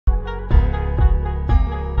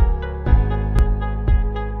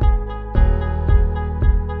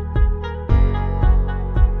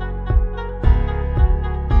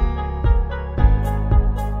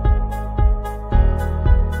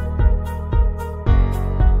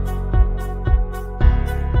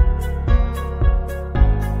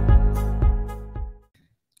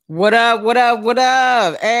What up? What up? What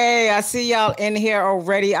up? Hey, I see y'all in here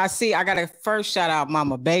already. I got a first shout out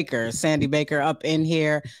Mama Baker, Sandy Baker up in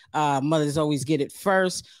here. Mothers always get it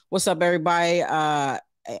first. What's up, everybody? I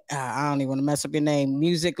don't even want to mess up your name.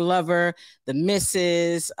 Music lover, the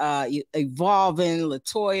missus, evolving,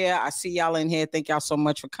 Latoya. I see y'all in here. Thank y'all so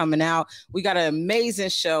much for coming out. We got an amazing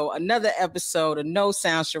show, another episode of No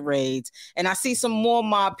Sound Charades. And I see some more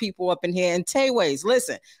mob people up in here. And Tay Ways,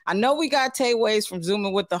 listen, I know we got Tay Ways from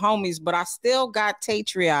Zooming with the Homies, but I still got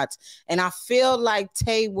Tatriots. And I feel like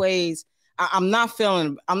Tay Ways, I'm not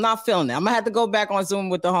feeling it. I'm gonna have to go back on Zoom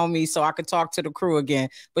with the homies so I can talk to the crew again.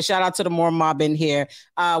 But shout out to the more mob in here.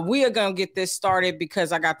 We are gonna get this started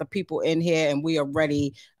because I got the people in here and we are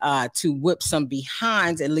ready to whip some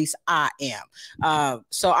behinds. At least I am.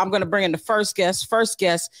 So I'm gonna bring in the first guest. First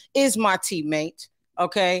guest is my teammate.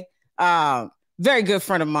 Okay, very good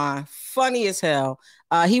friend of mine. Funny as hell.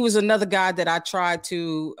 He was another guy that I tried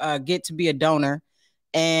to get to be a donor,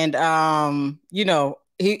 and you know.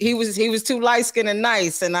 He was too light skinned and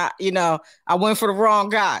nice, and I went for the wrong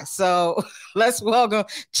guy. So let's welcome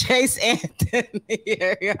Chase Anthony.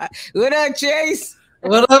 What up, Chase?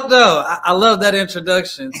 What up, though? I love that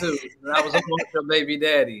introduction too. I was almost your baby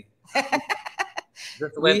daddy.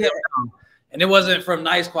 Just to let them know. And it wasn't from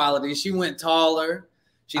nice quality. She went taller.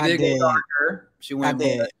 She did go darker. She went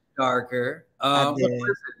darker.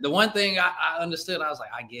 The one thing I understood, I was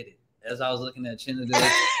like, I get it. As I was looking at Chinadil,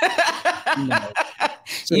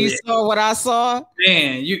 you saw what I saw.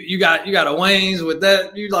 Man, you got a Wayans with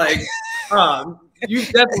that. You like, you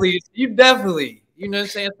definitely, you know what I'm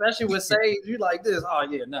saying? Especially with Sage, you like this. Oh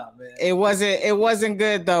yeah, no, man. It wasn't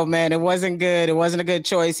good though, man. It wasn't good. It wasn't a good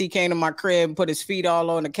choice. He came to my crib and put his feet all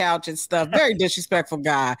on the couch and stuff. Very disrespectful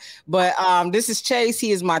guy. But this is Chase. He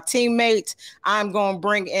is my teammate. I'm gonna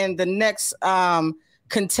bring in the next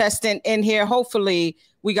contestant in here. Hopefully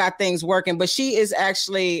we got things working, but she is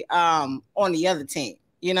actually on the other team.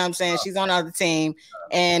 You know what I'm saying? She's on the other team,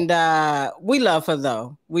 and we love her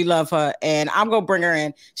though. We love her, and I'm gonna bring her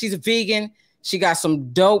in. She's a vegan. She got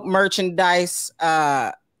some dope merchandise.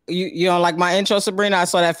 You don't like my intro, Sabrina? I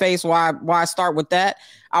saw that face. Why I start with that?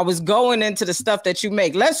 I was going into the stuff that you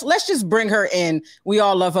make. Let's just bring her in. We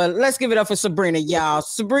all love her. Let's give it up for Sabrina, y'all.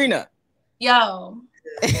 Sabrina. Yo.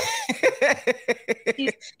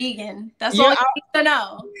 He's vegan. That's all you need to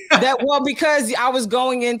know. Because I was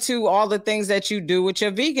going into all the things that you do with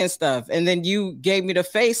your vegan stuff, and then you gave me the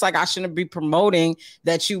face like I shouldn't be promoting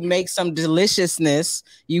that you make some deliciousness.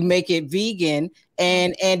 You make it vegan,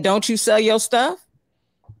 and don't you sell your stuff?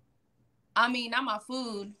 I mean, not my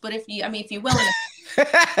food, but if you're willing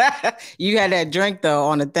to. You had that drink though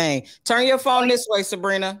on the thing. Turn your phone this way,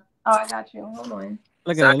 Sabrina. Oh, I got you. Hold on.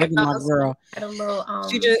 Look at her. Look at my girl.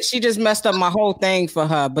 She just messed up my whole thing for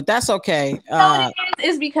her, but that's okay.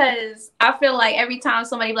 It's because I feel like every time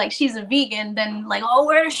somebody like she's a vegan, then like, oh,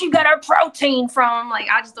 where does she get her protein from? Like,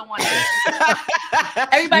 I just don't want to.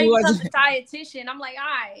 Everybody becomes a dietitian. I'm like, all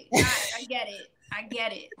right, I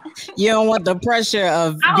get it. You don't want the pressure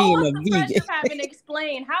of being a vegan. Pressure of having to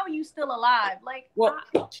explain how are you still alive? Like,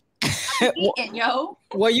 eating, yo.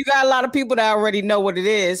 Well, you got a lot of people that already know what it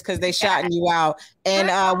is because they shouting you out,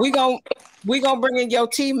 and we gonna bring in your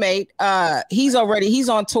teammate. He's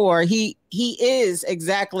on tour. He is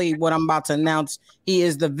exactly what I'm about to announce. He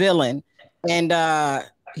is the villain, and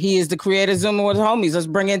he is the creator of Zooming with Homies. Let's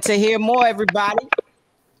bring in to hear more, everybody.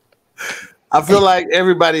 I feel like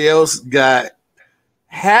everybody else got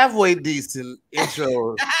halfway decent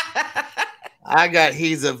intros. I got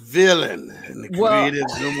he's a villain and the creative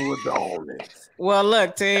Zooming with the Homies. Well,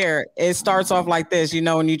 look, to here, it starts off like this. You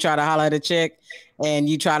know, when you try to holler at a chick and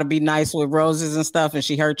you try to be nice with roses and stuff and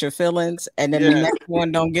she hurt your feelings, and then the next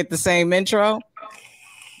one don't get the same intro.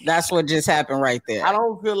 That's what just happened right there. I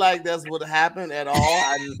don't feel like that's what happened at all.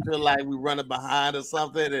 I just feel like we running behind or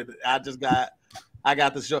something, and I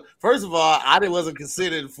got the show. First of all, I wasn't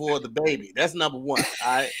considered for the baby. That's number one.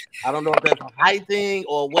 I don't know if that's a height thing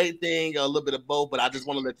or a weight thing or a little bit of both, but I just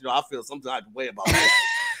want to let you know I feel some type of way about that.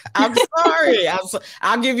 I'm sorry.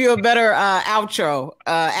 I'll give you a better outro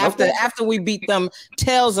after we beat them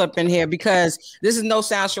tails up in here, because this is No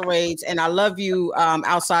Sound Charades, and I love you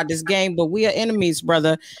outside this game, but we are enemies,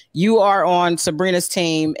 brother. You are on Sabrina's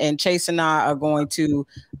team, and Chase and I are going to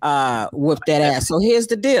whip that ass. So here's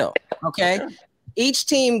the deal, okay? Each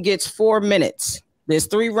team gets 4 minutes. There's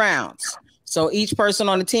 3 rounds. So each person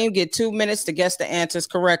on the team get 2 minutes to guess the answers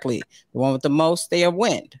correctly. The one with the most, they are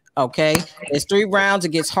win. Okay. There's 3 rounds. It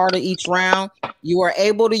gets harder each round. You are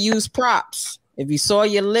able to use props. If you saw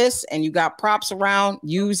your list and you got props around,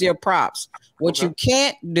 use your props. What you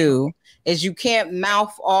can't do is you can't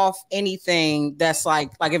mouth off anything that's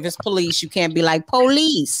like if it's police, you can't be like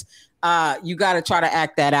police. You got to try to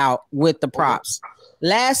act that out with the props.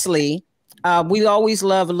 Lastly, we always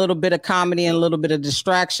love a little bit of comedy and a little bit of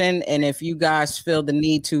distraction. And if you guys feel the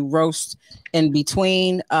need to roast in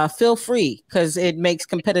between, feel free, because it makes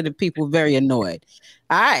competitive people very annoyed.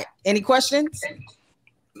 All right. Any questions?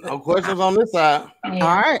 No questions on this side. All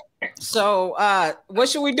right. So what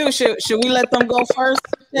should we do? Should we let them go first,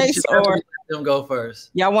 Chase, or let them go first?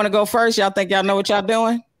 Y'all want to go first? Y'all think y'all know what y'all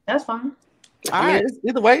doing? That's fine. All right.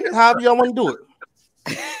 Either way, however y'all want to do it.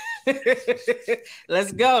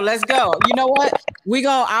 Let's go. You know what?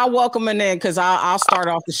 I'll welcome him in because I'll start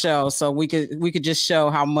off the show so we could just show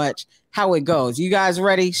how it goes. You guys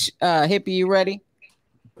ready? Hippie, you ready?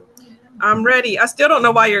 I'm ready. I still don't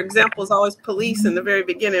know why your example is always police in the very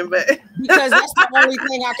beginning, but because that's the only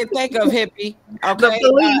thing I can think of, Hippie. Okay. The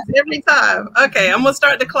police every time. Okay, I'm gonna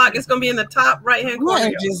start the clock. It's gonna be in the top right-hand corner.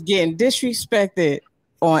 I'm just getting disrespected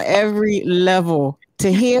on every level.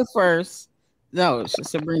 To hear first. No,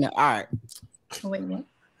 Sabrina. All right. Wait, what?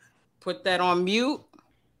 Put that on mute.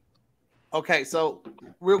 Okay, so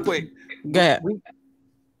real quick. Go ahead.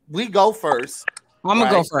 We go first. I'm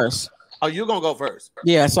gonna go first. Oh, you're gonna go first?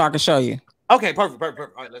 Yeah, so I can show you. Okay, perfect. All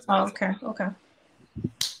right, let's go. Oh, okay.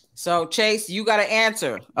 So Chase, you gotta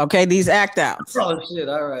answer. Okay, these act outs. Oh shit.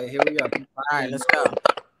 All right, here we go. All right, let's go.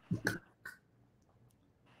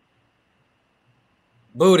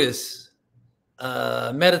 Buddhist.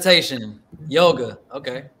 Meditation, yoga.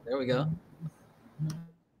 Okay, there we go.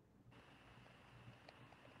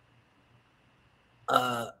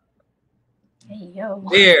 Hey, yo.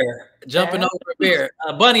 Beer, jumping over a beer.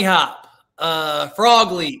 Bunny hop.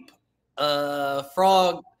 Frog leap.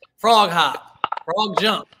 Frog hop. Frog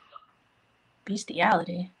jump.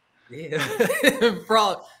 Bestiality. Yeah.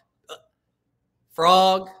 Frog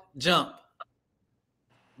jump.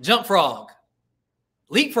 Jump frog.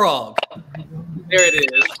 Leapfrog. There it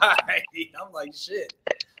is. All right. I'm like, shit.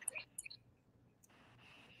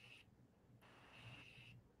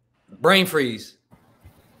 Brain freeze.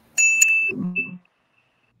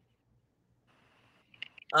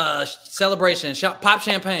 Celebration. Pop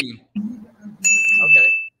champagne.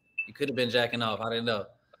 Okay. You could have been jacking off. I didn't know.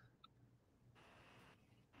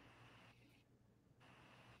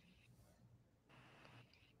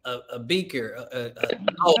 A beaker.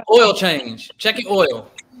 Oil change. Checking oil.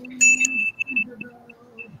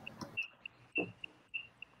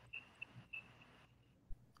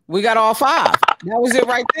 We got all five. That was it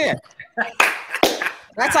right there.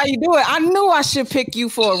 That's how you do it. I knew I should pick you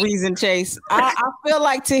for a reason, Chase. I feel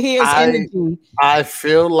like Tahir's energy. I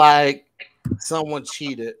feel like someone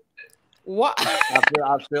cheated. What?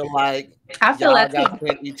 I feel like y'all that got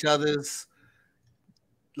each other's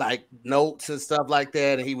like notes and stuff like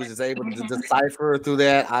that, and he was just able to decipher through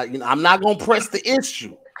that. I'm not gonna press the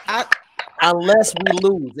issue unless we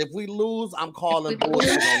lose. If we lose, I'm calling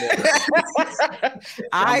bullshit on that.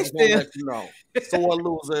 I still let you know. Sore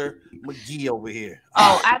loser McGee over here.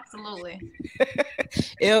 Oh, absolutely.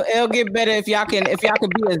 It'll get better if y'all can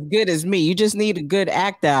be as good as me. You just need a good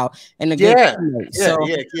act out and a good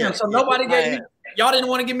teammate. So nobody gave me. Y'all didn't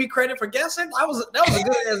want to give me credit for guessing. That was a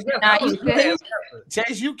good ass guess.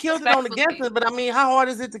 Chase, you killed it on the guessing, but I mean, how hard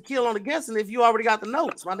is it to kill on the guessing if you already got the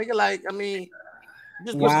notes? My nigga, like, I mean,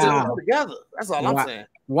 just put it together. That's all I'm saying.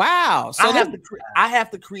 Wow. So I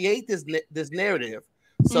have to create this narrative.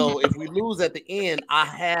 So if we lose at the end, I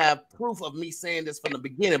have proof of me saying this from the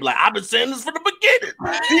beginning. Like, I've been saying this from the beginning.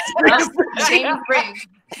 The game is rigged.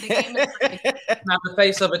 The game is rigged. Not the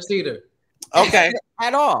face of a cheater. Okay.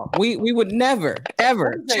 At all. We would never,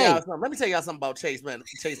 ever. Let me tell y'all something about Chase, man.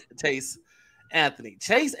 Chase Anthony.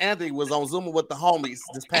 Chase Anthony was on Zoom with the homies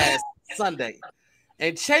this past Sunday.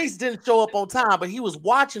 And Chase didn't show up on time, but he was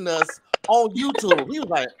watching us on YouTube. He was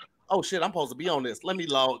like, oh shit, I'm supposed to be on this. Let me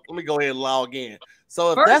go ahead and log in.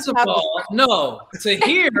 So if First of all, no,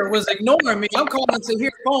 Tahir was ignoring me. I'm calling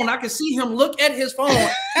Tahir's phone. I can see him look at his phone.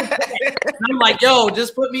 I'm like, yo,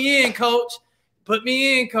 just put me in, coach. Put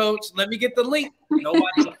me in, coach. Let me get the link. Nobody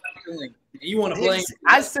got the link. You want to blame?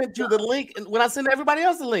 I sent you the link when I sent everybody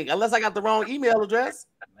else the link, unless I got the wrong email address.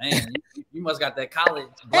 Man, you must got that college.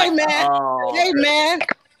 Hey man,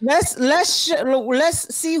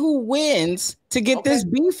 let's see who wins to get this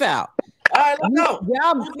beef out. All right, let's go.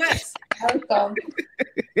 Who's next?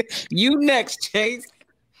 You next, Chase.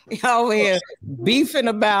 Y'all here beefing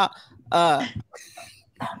about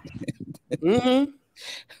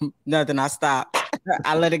nothing. I stopped.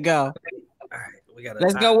 I let it go. All right,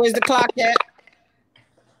 Let's go. Where's the clock at?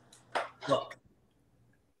 Look.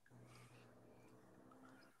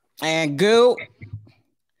 And Goo.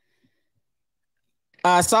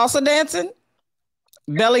 Salsa dancing,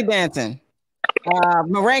 belly dancing,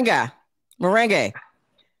 merengue.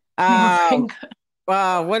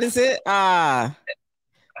 What is it?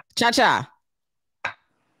 Cha-cha.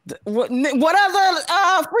 What other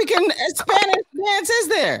freaking Spanish dance is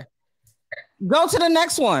there? Go to the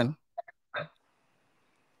next one.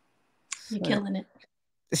 You're killing it.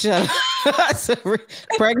 Shut up.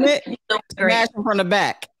 Pregnant? Smashing from the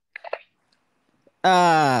back.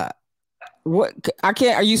 What? I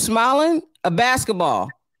can't. Are you smiling? A basketball.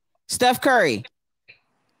 Steph Curry.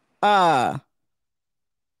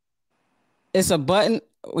 It's a button.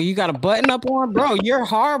 Well, you got a button up on, bro. You're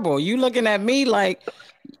horrible. You looking at me like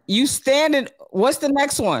you standing. What's the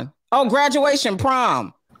next one? Oh, graduation,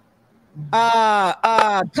 prom.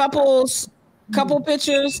 Couple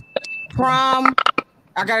pictures, prom.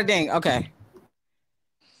 I got a ding. Okay.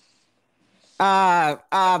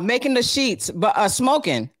 Making the sheets, but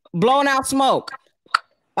smoking. Blowing out smoke.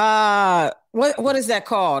 What is that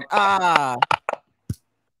called?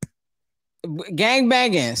 Gang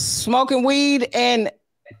banging, smoking weed, and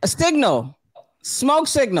a signal. Smoke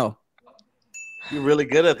signal. You're really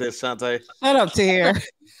good at this, Chaunte. Shut up to here.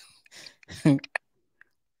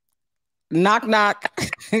 Knock knock.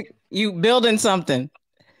 You building something.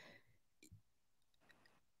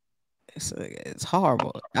 It's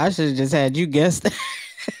horrible. I should have just had you guess that.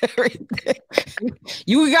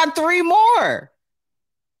 You got 3 more.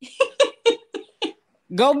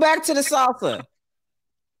 Go back to the salsa.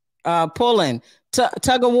 Pulling.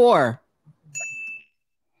 Tug of war.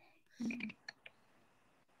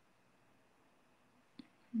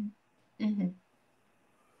 Mm-hmm.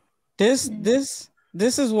 This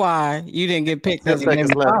is why you didn't get picked. 10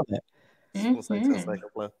 seconds left.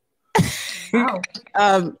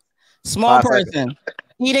 Small 5 person. Seconds.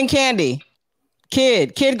 Eating candy.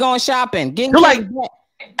 Kid going shopping. Getting Too late.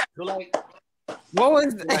 What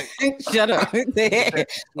was that? Shut up.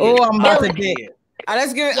 Oh, I'm about to dig.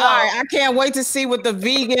 Let's give it. All right. I can't wait to see what the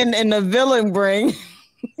vegan and the villain bring.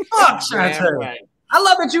 Fuck, right. I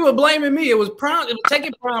love that you were blaming me. It was prom. It was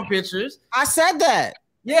taking prom pictures. I said that.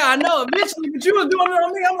 Yeah, I know. Eventually, but you were doing it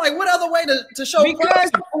on me. I'm like, what other way to show?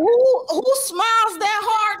 Because who smiles that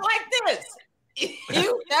hard like this?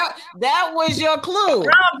 That was your clue.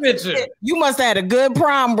 Prom picture. You must have had a good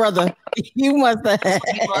prom, brother. You must have had.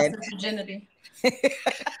 He lost his virginity.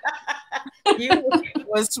 You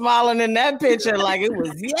was smiling in that picture like it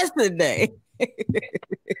was yesterday.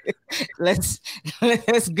 Let's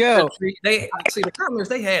go. They see the comments.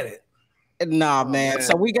 They had it. Nah, man.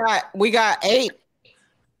 So we got 8.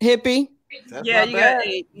 Hippie. That's you got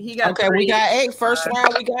 8. He got okay. 3. We got 8. First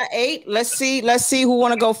round, we got 8. Let's see who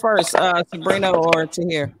want to go first. Sabrina or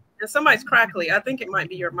Tahir. And somebody's crackly. I think it might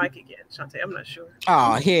be your mic again, Chaunte. I'm not sure.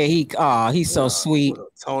 Oh, he's so sweet.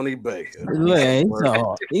 Tony Baker.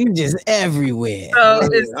 Look, he's just everywhere. So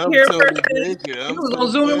it's here first. He was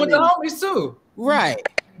gonna zoom in with the homies too. Right.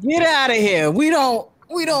 Get out of here. We don't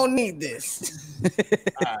need this.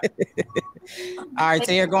 All right,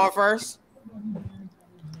 Tahir going first.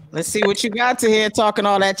 Let's see what you got to here talking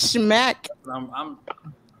all that smack. I'm all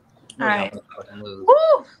right.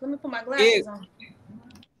 Woo, let me put my glasses on.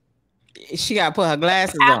 She got to put her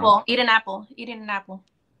glasses on. Eat an apple. Eating an apple.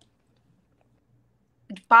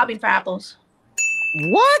 Bobbing for apples.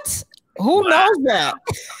 What? Who knows that?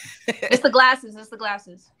 It's the glasses.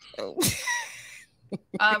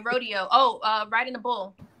 Rodeo. Riding a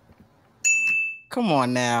bull. Come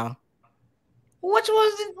on now. Which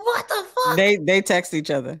was it? What the fuck? They text each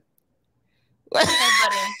other.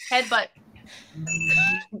 Headbutt.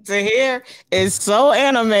 Tahir is so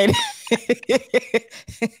animated.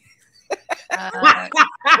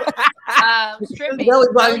 Stripping.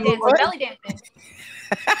 Belly dancing.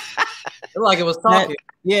 Looked like it was talking.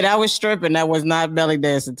 That was stripping. That was not belly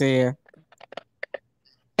dancing, Tahir.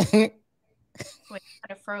 Wait,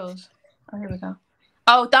 it froze. Oh, here we go.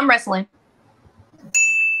 Oh, thumb wrestling.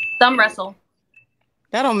 Thumb wrestle.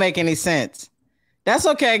 That don't make any sense. That's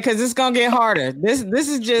okay, because it's gonna get harder. This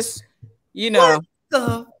is just, this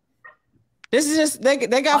is just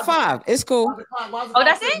they got 5. It's cool. Oh,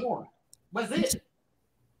 that's it? What's it?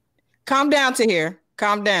 Calm down, Tahir.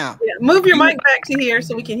 Calm down. Yeah, move your mic back to here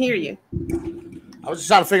so we can hear you. I was just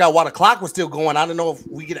trying to figure out why the clock was still going. I don't know if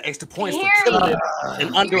we get an extra points for killing it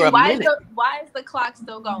in under a minute. Why is the clock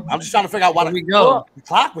still going? I'm just trying to figure out why the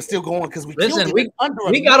clock was still going because we killed it under a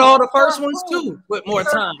minute. We got all the first ones too with more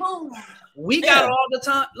time. We got all the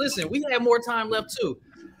time. Listen, we had more time left too.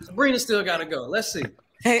 Sabrina still got to go. Let's see.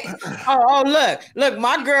 Look,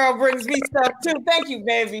 my girl brings me stuff too. Thank you,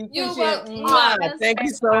 baby. Thank you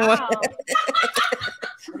so much.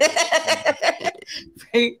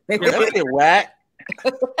 Let's get whack.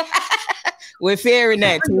 We're fearing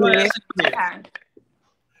that too.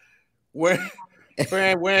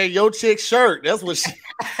 Wearing your chick's shirt. That's what she.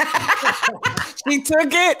 She took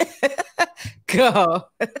it. Go.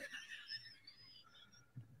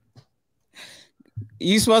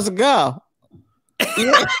 You supposed to go.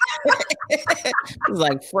 It's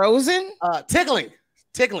like frozen. Tickling.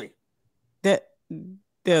 That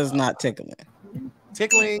there's not tickling.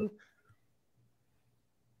 Tickling.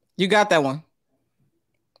 You got that one.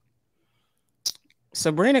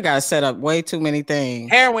 Sabrina got set up way too many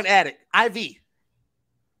things. Heroin addict. IV.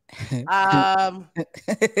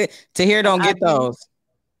 Tahir don't get those.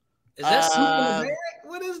 Is that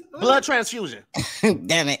what is blood transfusion?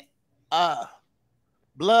 Damn it.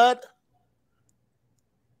 Blood.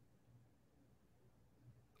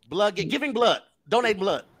 Giving blood. Donate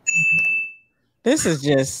blood. This is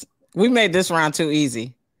just, we made this round too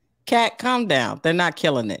easy. Cat, calm down. They're not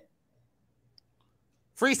killing it.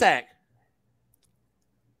 Free tag.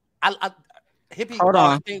 Hippie. Hold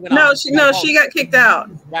on. She got kicked out.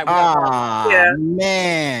 Yeah,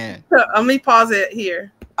 man. Let me pause it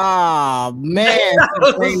here. Oh man,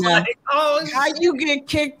 like, how you get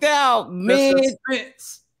kicked out, man?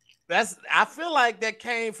 I feel like that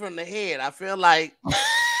came from the head. I feel like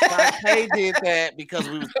Chaunte did that because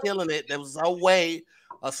we was killing it. There was no way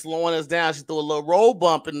of slowing us down. She threw a little roll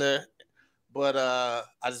bump in there, but I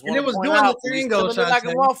just want to point out, the tango, like a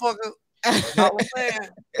motherfucker.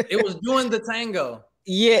 It was doing the tango.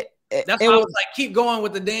 Yeah, that's why I was like, keep going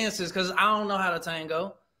with the dances because I don't know how to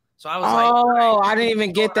tango. So I was I didn't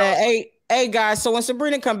even get that. Hey guys, so when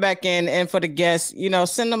Sabrina come back in and for the guests,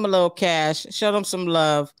 send them a little cash, show them some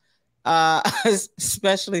love,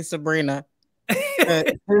 especially Sabrina. We're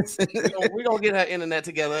gonna get her internet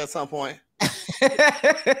together at some point.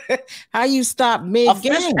 How you stop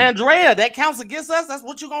mid-game? Andrea, that counts against us. That's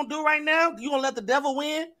what you gonna do right now? You gonna let the devil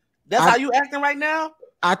win? That's how you acting right now?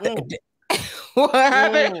 What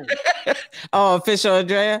happened? Oh, official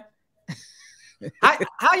Andrea. How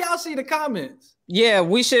y'all see the comments? Yeah,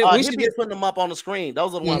 we should. We should be putting them up on the screen.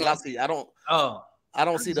 Those are the ones I see. I don't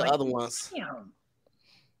see the other ones.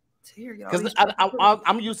 Because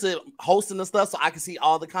I'm used to hosting the stuff, so I can see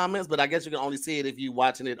all the comments. But I guess you can only see it if you're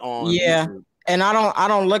watching it on. Yeah, YouTube. And I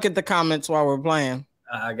don't look at the comments while we're playing.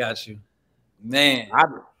 I got you, man.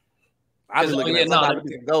 I just looking at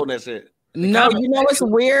go that shit. No, it's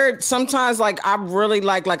weird. Sometimes, I really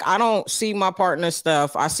like I don't see my partner's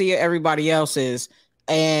stuff. I see everybody else's,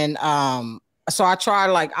 and so I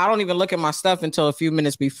try I don't even look at my stuff until a few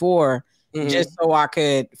minutes before, just so I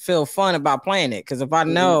could feel fun about playing it. Because if I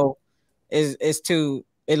know it's too,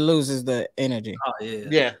 it loses the energy. Oh yeah,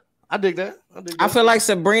 yeah, I dig that. I feel like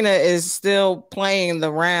Sabrina is still playing the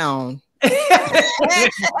round. You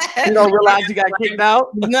don't realize you got kicked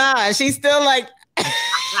out? Nah, she's still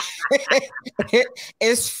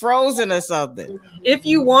it's frozen or something. If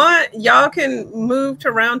you want, y'all can move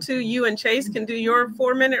to round 2. You and Chase can do your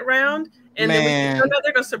 4-minute round, and then we can go.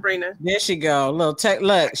 There goes Sabrina. There she go. Little tech.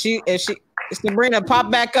 Look, Sabrina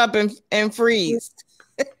pop back up and freeze.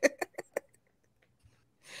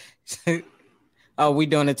 Oh, we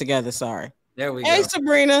doing it together. Sorry. There we go. Hey,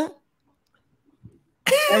 Sabrina.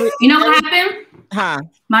 You know what happened? Huh?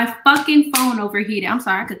 My fucking phone overheated. I'm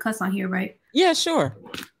sorry. I could cuss on here, right? Yeah, sure.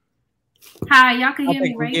 Hi, y'all can hear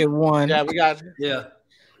me, right? Yeah, we got you. Yeah.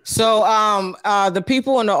 So, the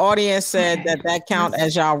people in the audience said that count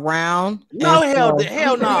as y'all round. No, hell no.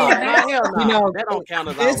 Hell no. That don't count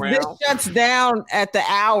as our round. This shuts down at the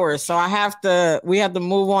hour, so we have to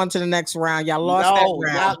move on to the next round. Y'all lost that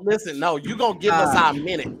round. Listen, you gonna give us our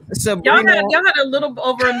minute. Sabrina, y'all had a little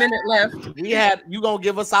over a minute left. You gonna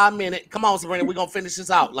give us our minute. Come on, Sabrina, we're gonna finish this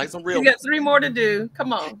out like some real. You got 3 more to do.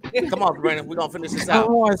 Come on. Come on, Sabrina, we're gonna finish this out.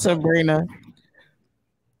 Come on, Sabrina.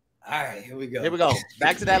 All right, here we go. Here we go.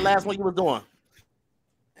 Back to that last one you were doing.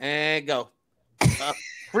 And go.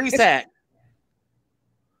 Freeze tag.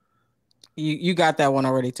 You got that one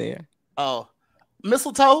already, Tia. Oh.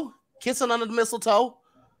 Mistletoe. Kissing under the mistletoe.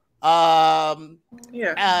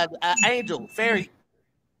 Angel. Fairy.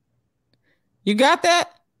 You got that?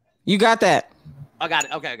 You got that. I got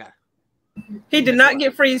it. Okay, I got it. He did not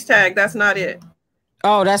get freeze tag. That's not it.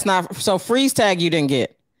 Oh, that's not. So freeze tag you didn't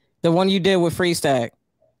get. The one you did with freeze tag.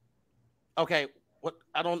 Okay, what?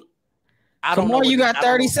 I don't Come know. On, you got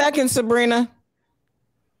 30 seconds, Sabrina.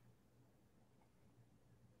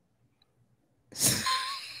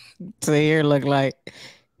 So here look like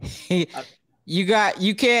what's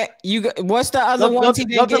the other one? Go to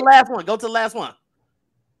the last one. Go to the last one.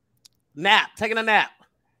 Nap. Taking a nap.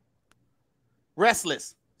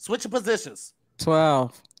 Restless. Switching positions.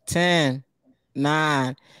 12. 10,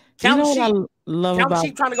 9. Count you know sheep. what I love Count about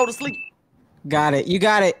sheep trying to go to sleep. Got it. You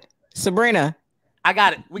got it. Sabrina. I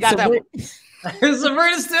got it. We got that one.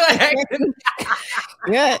 Sabrina's still acting.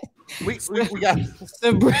 Yeah. We got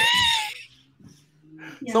Sabrina.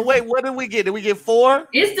 Yeah. So wait, what did we get? Did we get 4?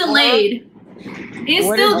 It's delayed. It's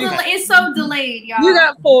What still did you- delayed. It's so delayed, y'all. You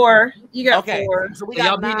got 4. You got Okay. 4. So we So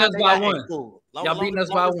y'all got beating 9, us they by got 1. 8. Cool. Y'all beating us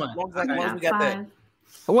by 1. Long I as we got that.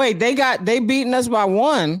 5. Wait, they beating us by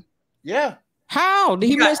 1. Yeah. How did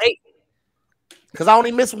he got miss? 8. Because I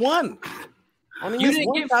only missed 1. Only You missed didn't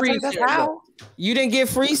 1. get I'll free take that's share, how. You didn't get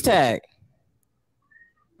freeze tag.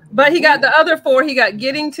 But he got the other 4. He got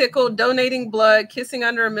getting tickled, donating blood, kissing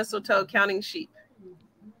under a mistletoe, counting sheep.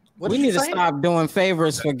 What We did you need to say? stop doing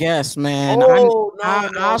favors for guests, man. Oh, I'll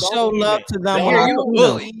don't show love even. to them. Don't when I you see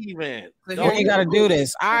bully. them. even. You Don't ain't got to even. do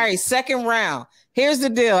this. All right, second round. Here's the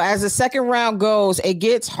deal. As the second round goes, it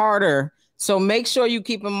gets harder. So make sure you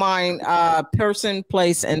keep in mind person,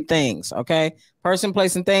 place, and things. Okay, person,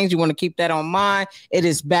 place, and things. You want to keep that on mind. It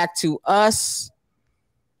is back to us.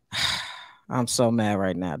 I'm so mad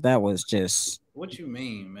right now. That was just. What you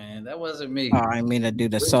mean, man? That wasn't me. Oh, I didn't mean to do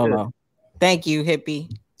the solo. Thank you,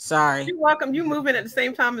 hippie. Sorry. You're welcome. You moving at the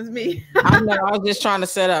same time as me. I know. I was just trying to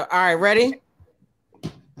set up. All right, ready?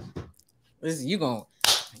 This you gonna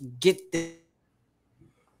get this.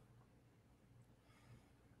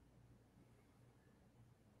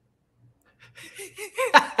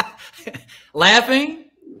 Laughing?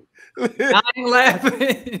 I ain't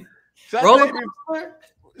laughing. Roller coaster?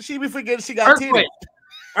 She be forgetting she got titties.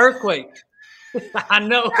 Earthquake. I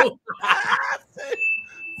know.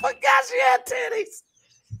 Forgot she had titties.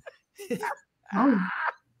 Oh.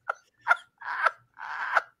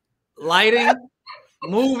 Lighting,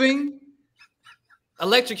 moving,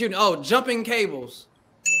 electrocuting. Oh, jumping cables.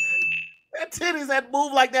 That titties that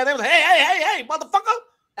move like that. They was, hey, motherfucker.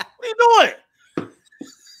 What are you doing?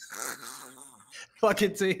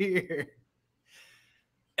 Fucking to here.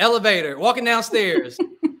 Elevator, walking downstairs.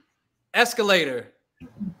 Escalator.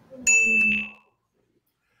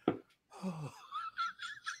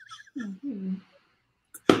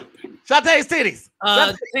 Chaunte's titties.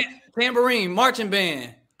 Tambourine, marching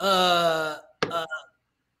band,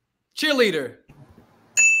 cheerleader.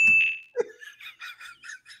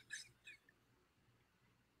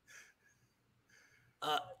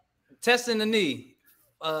 Testing the knee.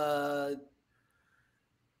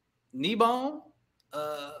 Knee bone.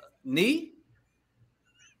 Knee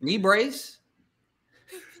brace.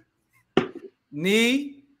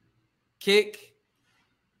 Knee kick.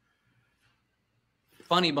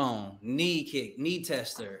 Funny bone. Knee kick. Knee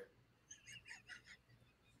tester.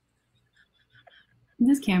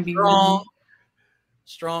 This can't be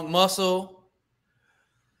Strong muscle.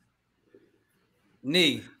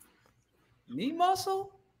 Knee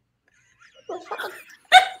muscle.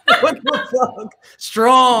 What the fuck?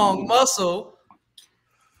 Strong muscle.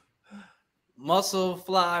 Muscle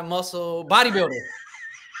fly, muscle bodybuilder.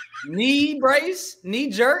 Knee brace, knee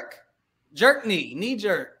jerk, jerk knee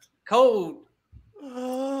jerk, cold.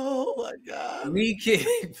 Oh my god. Knee kick.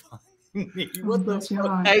 What the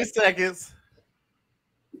fuck? 8 seconds.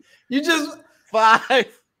 You just 5,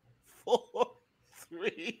 4,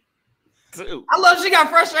 3, 2. I love she got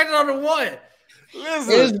frustrated on the one.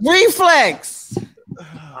 Listen. It's reflex.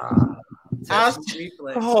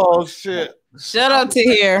 Reflex. Oh shit. Shut up to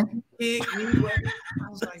here. Kick, knee brace. I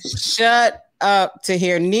was like, Shut up to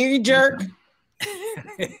here. Knee jerk.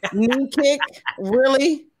 Knee kick.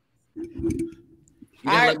 Really?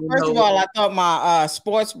 All right, first of all, I thought my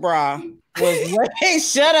sports bra was way.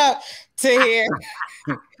 Shut up to here.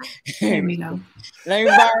 There we go. Let me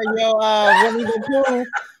borrow your Winnie the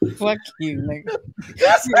Pooh. Fuck you, nigga.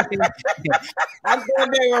 I thought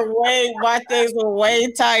they were my things were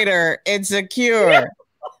way tighter and secure.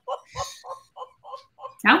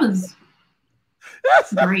 That was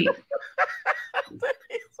great.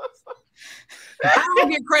 I don't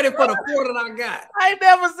get credit for the 4 that I got. I ain't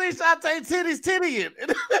never seen Chaunte titties tittying.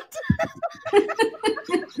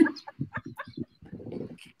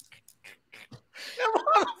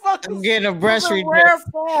 I'm getting a brush rare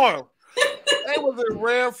form. They was in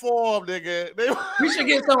rare form, nigga. We should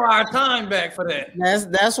get some of our time back for that.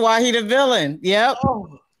 That's why he the villain. Yep.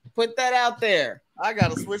 Oh, Put that out there. I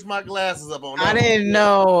gotta switch my glasses up on that. I didn't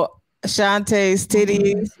know Chaunte's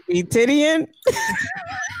titties be tittying.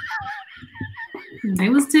 They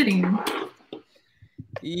was tittying.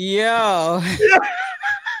 Yo.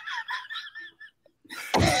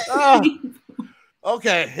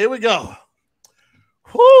 Okay, here we go.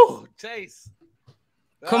 Whoo, Chase.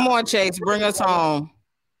 Come on, Chase. Bring us home.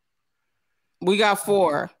 We got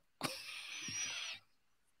 4.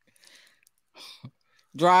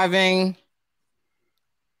 Driving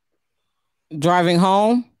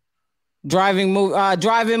home. Driving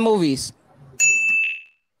movies.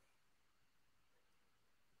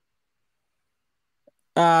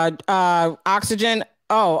 Oxygen.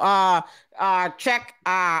 Oh, check,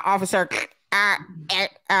 officer.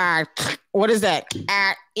 What is that?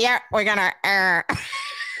 Yeah, we're gonna.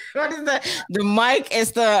 What is that? The mic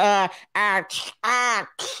is the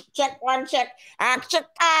check one, check. Check.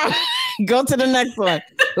 Go to the next one.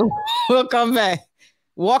 We'll come back.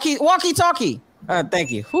 Walkie-talkie.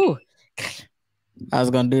 Thank you. Whew. I was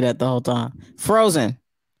gonna do that the whole time. Frozen.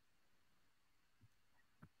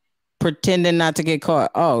 Pretending not to get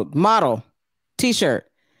caught. Oh, model.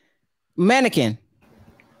 T-shirt. Mannequin.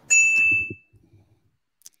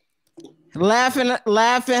 Laughing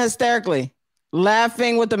hysterically.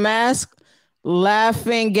 Laughing with the mask.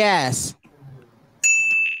 Laughing gas.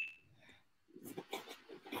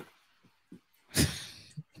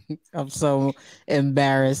 I'm so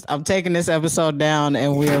embarrassed. I'm taking this episode down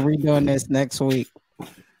and we are redoing this next week.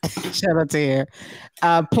 Shout out to here.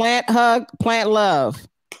 Plant hug, plant love.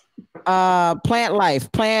 Plant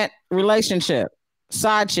life, plant relationship,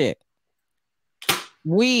 side chick,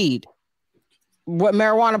 weed, what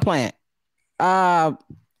marijuana plant?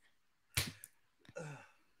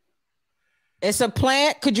 It's a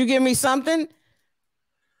plant. Could you give me something?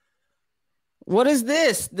 What is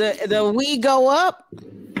this? The weed go up?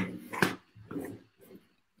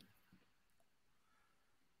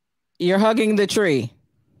 You're hugging the tree.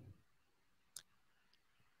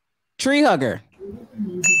 Tree hugger.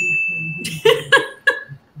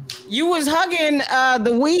 You was hugging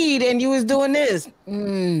the weed and you was doing this.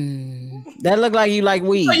 That looked like you like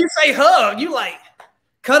weed. So you say hug, you like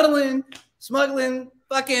cuddling, smuggling,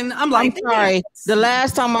 fucking. I'm like, I'm sorry. The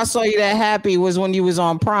last time I saw you that happy was when you was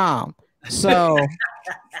on prom. So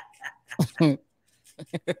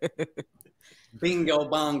bingo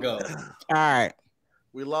bongo. All right.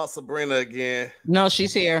 We lost Sabrina again. No,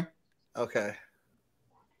 she's here. Okay.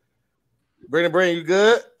 Brenda, you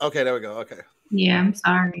good? Okay, there we go. Okay. Yeah, I'm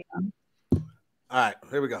sorry. All right,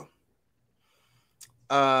 here we go.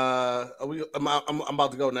 I'm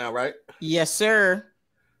about to go now, right? Yes, sir.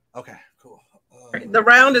 Okay, cool. The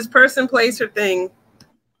round is person, place, or thing.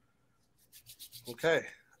 Okay.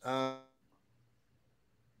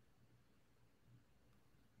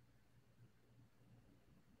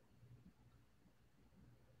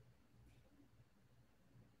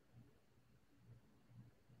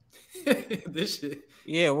 This shit.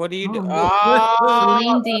 Yeah, what do you do?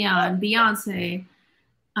 Celine Dion, Beyonce.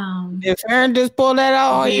 If Aaron just pulled that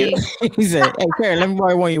out on you, he said, "Hey, Karen, let me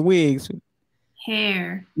borrow one of your wigs."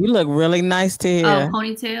 Hair. You look really nice to here. Oh,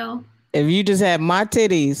 ponytail. If you just had my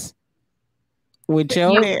titties with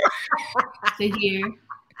your hair, To here.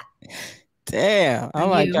 damn, I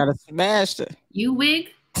might try to smash it You wig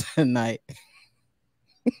tonight.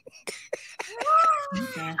 What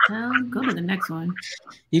the hell? Go to the next one.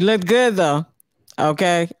 You look good though.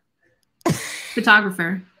 Okay.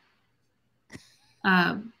 Photographer.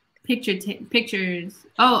 Pictures.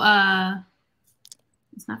 Oh,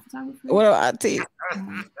 it's not photographer. What do I tell you?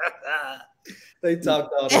 They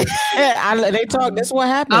talked all that. They talk. That's what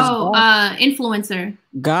happens. Oh, influencer.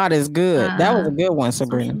 God is good. That was a good one,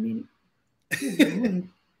 Sabrina.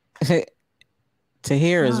 To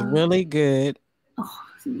hear is really good.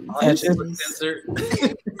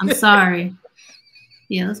 I'm sorry.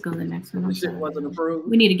 Yeah, let's go to the next one. Shit wasn't approved.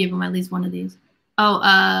 We need to give him at least one of these.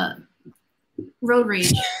 Oh, road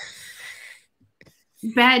rage.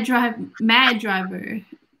 Mad driver.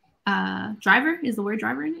 Driver? Is the word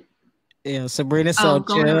driver in it? Yeah, Sabrina. So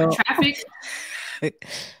going chill. over traffic.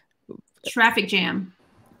 Traffic jam.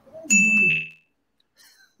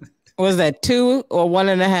 Was that 2 or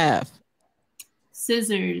 1.5?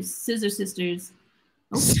 Scissors. Scissor sisters.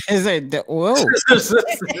 Oh. Scissor. Whoa.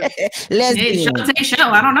 Hey, Chaunte show.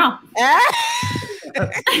 I don't know.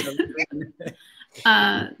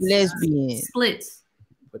 Lesbian. Split.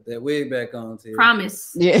 Put that wig back on, T.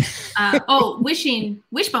 Promise. Yeah.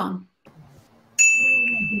 Wishbone.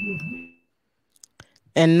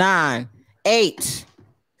 And 9, 8,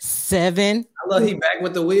 7. I love he back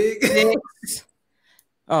with the wig. 6.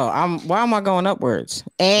 Oh, why am I going upwards?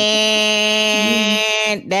 And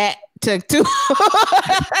that took 2.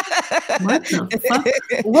 What the fuck?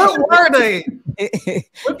 What were they?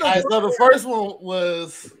 All right, so the first one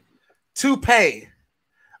was toupee.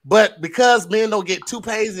 But because men don't get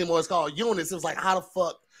toupees anymore, it's called units. It was like, how the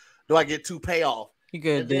fuck do I get toupee off? You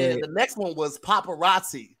good, and then dude. the next one was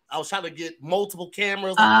paparazzi. I was trying to get multiple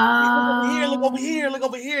cameras. Like, look over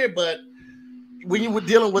here. But when you were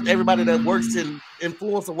dealing with everybody that works in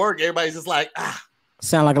influencer work, everybody's just like,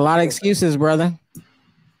 Sound like a lot of excuses, brother.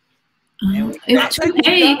 If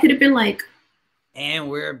Chaunte could have been like, and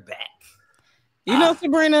we're back. You know,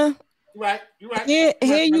 Sabrina. Right. You're right. Here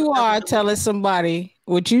you are telling somebody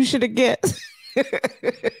what you should have guessed.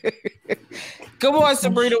 Come on,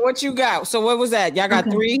 Sabrina, what you got? So what was that? Y'all got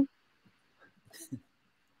 3?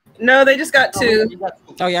 No, they just got 2.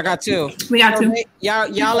 Oh, y'all got 2. we got 2.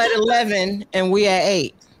 Y'all at 11 and we at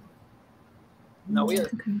 8. No, we.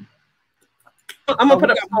 I'm gonna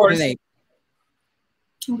put up scores. Okay.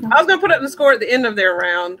 I was gonna put up the score at the end of their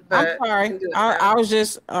round. But I'm sorry. I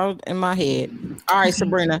was in my head. All right,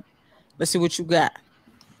 Sabrina. Let's see what you got.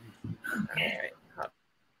 All right.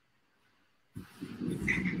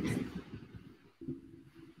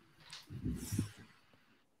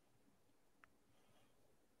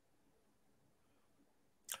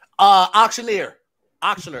 Auctioneer.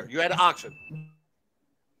 You're at an auction.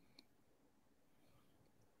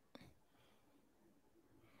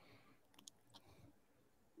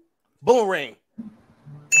 Boomerang.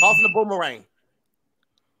 Tossing the boomerang.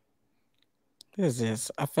 What is this?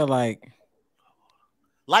 I feel like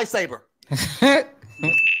Lightsaber.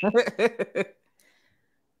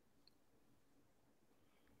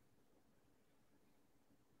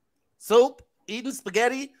 Soup. Eating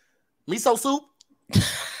spaghetti. Miso soup.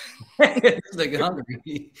 It's like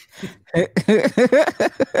hungry.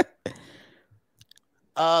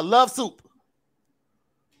 Love soup.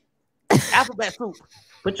 Alphabet soup.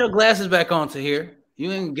 Put your glasses back on to here.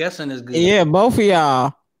 You ain't guessing as good. Yeah, both of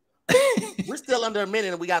y'all. We're still under a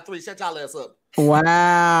minute and we got 3. Shut y'all ass up.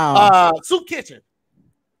 Wow. Soup kitchen.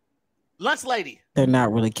 Lunch lady. They're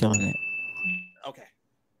not really killing it. Okay.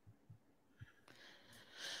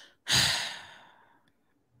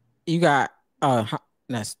 You got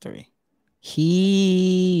that's 3. He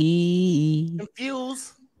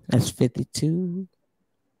Confuse. that's 52.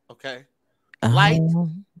 Okay. Light.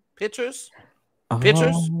 Pictures.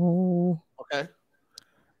 Pictures. Okay.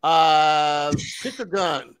 Picture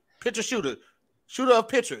gun. Picture shooter. Shooter of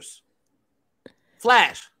pictures.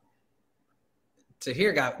 Flash. To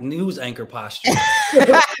here got news anchor posture.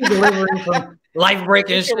 Delivering from life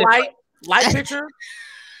breaking shit. Light picture.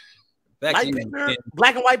 Light picture.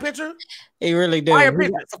 Black and white picture. He really did. Fire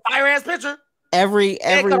picture. It's a fire ass picture. Every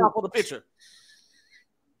cut off on the picture.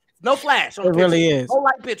 No flash on the it picture. Really is. No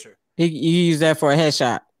light picture. You use that for a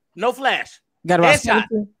headshot. No flash. Got about headshot.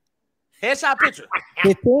 17? Headshot picture.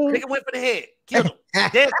 15? Nigga went for the head. Killed him.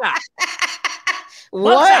 Dead shot.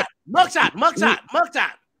 What?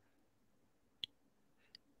 Mugshot.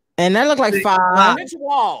 And that looked like 5. Picture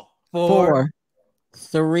wall. 4.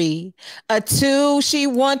 3. A 2. She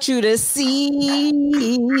wants you to see.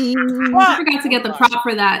 I forgot to get the prop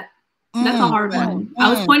for that. That's a hard one.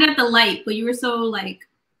 I was pointing at the light, but you were so like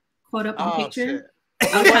caught up on picture.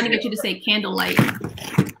 Shit. I was trying to get you to say candlelight.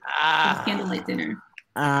 Candlelight dinner.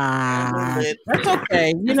 That's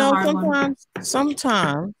okay. You know,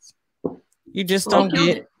 sometimes you just don't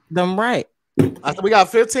get them right. We got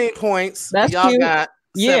 15 points. That's y'all cute. got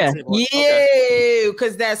Yeah, okay.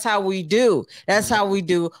 Because that's how we do. That's how we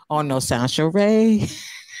do on No Sound Charade.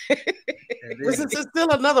 This is still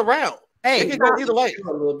another round. Hey, it can go either way.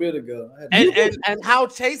 A little bit ago, and how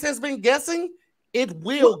Chase has been guessing, it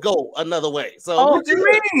will go another way. So, what do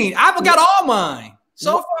you mean? I've got all mine.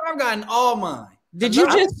 So far, I've gotten all mine. Did you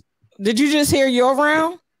just hear your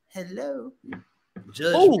round? Hello,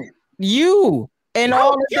 judgment. You and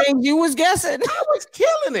all the things you was guessing. I was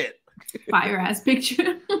killing it. Fire ass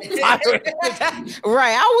picture.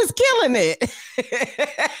 Right, I was killing it.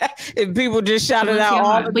 And people just shouted out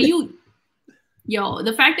all the. But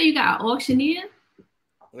the fact that you got auctioneer.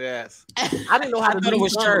 Yes, I didn't know how to do it. I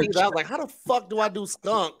was like, how the fuck do I do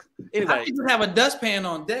skunk? Anyway, I just have a dustpan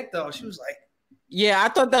on deck though. She was like, yeah, I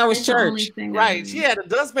thought that was church. Right, she had a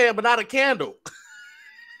dustpan but not a candle.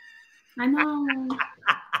 I know.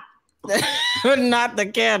 Not the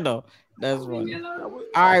candle. That's one. All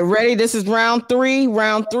right, ready? This is round 3.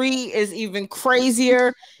 Round 3 is even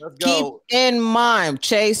crazier. Let's go. Keep in mind,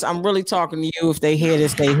 Chase, I'm really talking to you. If they hear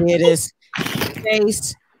this, they hear this.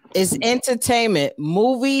 Chase is entertainment,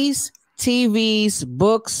 movies, TVs,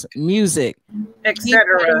 books, music,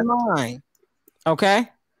 etc. Okay.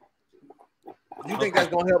 You think that's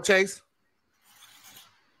gonna help Chase?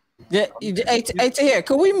 Yeah, here,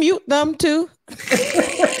 can we mute them too?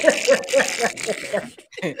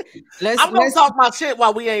 I'm gonna talk my shit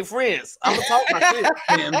while we ain't friends. I'm gonna talk my shit.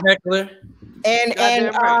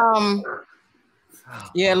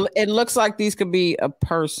 Yeah, it looks like these could be a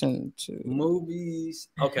person too. Movies.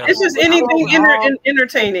 Okay. It's just anything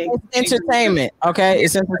entertaining. It's entertainment. Okay,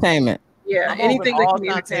 it's entertainment. Yeah, anything that can be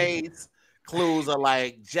entertained. Clues are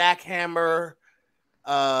like jackhammer,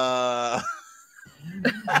 Pogo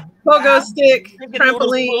stick,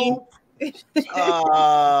 trampoline. The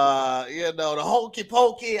hokey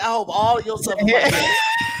pokey. I hope all your stuff is like that.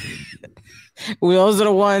 Those are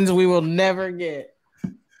the ones we will never get.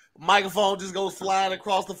 Microphone just goes flying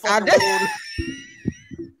across the fucking road.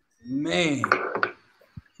 Man.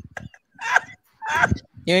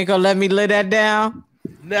 You ain't gonna let me lay that down?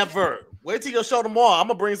 Never. Wait till your show tomorrow. I'm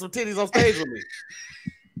gonna bring some titties on stage with me.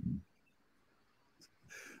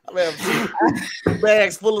 I'm gonna have 2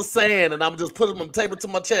 bags full of sand, and I'm just putting them tape it to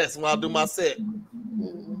my chest when I do my set.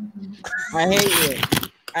 I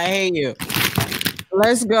hate you.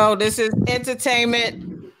 Let's go. This is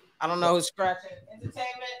entertainment. I don't know who's scratching.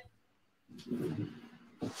 Entertainment.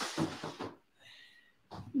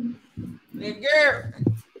 Nigga.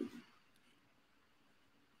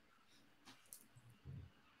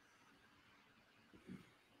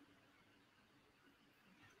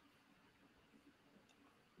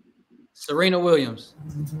 Serena Williams.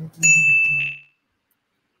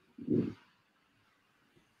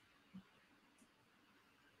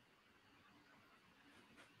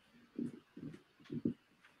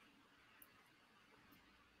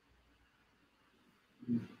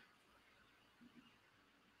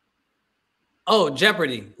 Oh,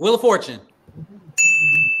 Jeopardy. Wheel of Fortune.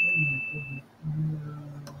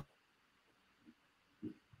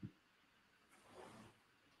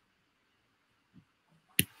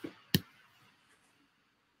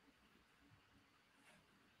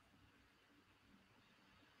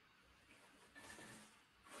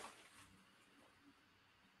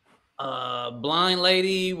 Blind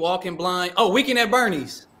lady, walking blind. Oh, Weekend at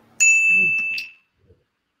Bernie's.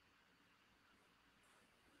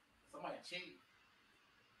 Somebody cheat.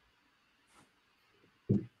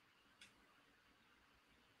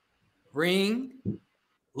 Ring.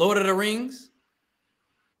 Lord of the Rings.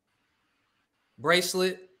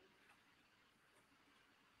 Bracelet.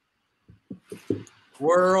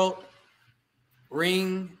 World.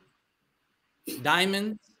 Ring.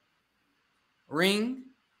 Diamonds. Ring.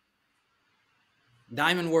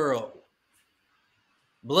 Diamond World.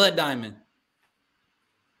 Blood Diamond.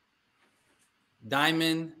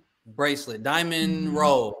 Diamond Bracelet. Diamond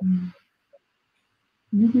Roll.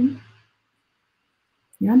 Mm-hmm.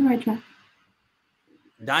 You're on the right track.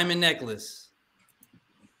 Diamond Necklace.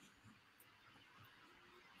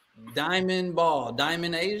 Diamond Ball.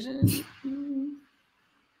 Diamond Asian.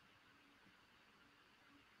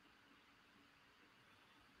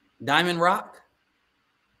 Diamond Rock.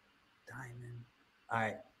 All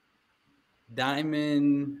right.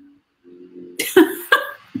 Diamond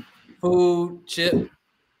food, chip,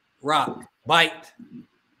 rock, bite,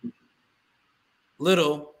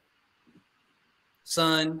 little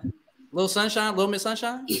sun, little sunshine, little Miss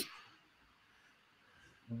Sunshine,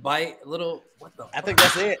 bite, little, what the I think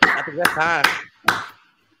that's it. I think that's time.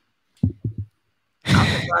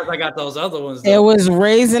 I'm surprised I got those other ones, though. It was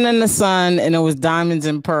Raisin in the Sun and it was Diamonds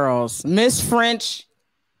and Pearls. Miss French,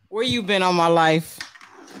 where you been all my life?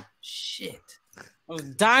 Shit. It was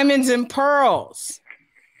Diamonds and Pearls.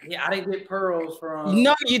 Yeah, I didn't get pearls from.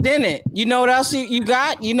 No, you didn't. You know what else you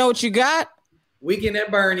got? You know what you got? Weekend at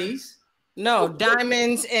Bernie's. No,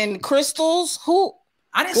 diamonds and crystals. Who?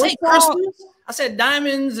 I didn't say crystals. I said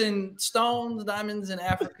diamonds and stones, diamonds in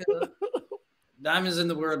Africa, diamonds in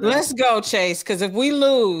the world. Let's go, Chase, because if we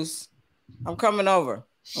lose, I'm coming over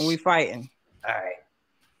and we fighting. All right.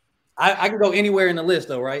 I can go anywhere in the list,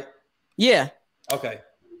 though, right? Yeah. Okay.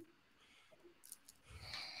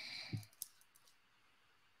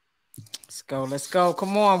 Let's go. Let's go.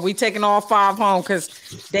 Come on. We taking all 5 home because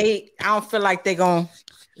I don't feel like they're going to.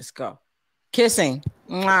 Let's go. Kissing.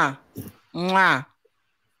 Mwah. Mwah.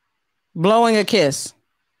 Blowing a kiss.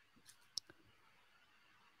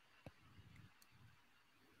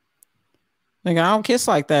 Nigga, I don't kiss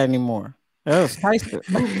like that anymore. That was nice. You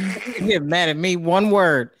get mad at me. 1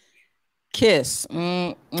 word. Kiss.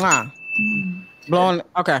 Mwah. Blowing.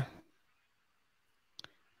 Okay.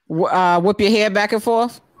 Whip your hair back and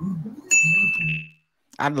forth.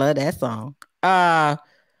 I love that song.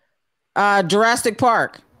 Jurassic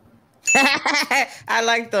Park. I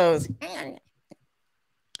like those.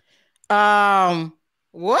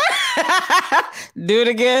 What? Do it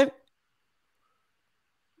again.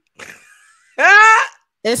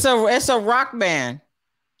 It's a rock band.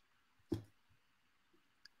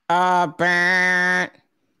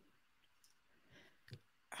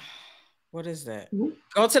 What is that?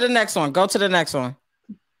 Go to the next one. Go to the next one.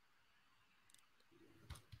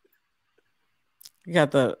 You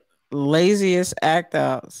got the laziest act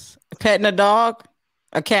outs. Petting a dog,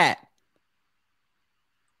 a cat.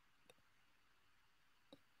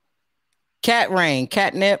 cat rain,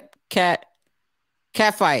 catnip, cat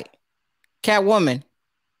fight, cat woman,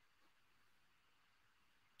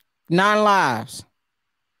 9 lives.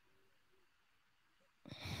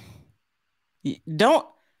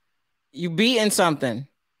 You beating something,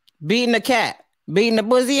 beating the cat, beating the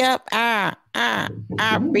pussy up.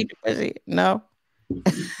 Beat the pussy. No.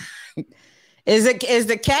 Is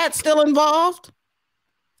the cat still involved?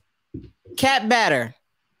 Cat batter,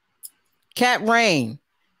 cat rain,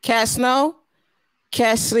 cat snow,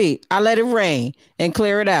 cat sleep. I let it rain and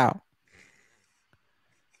clear it out.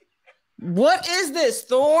 What is this,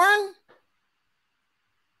 Thorn?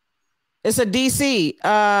 It's a DC.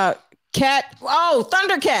 Cat. Oh,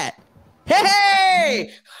 Thundercat.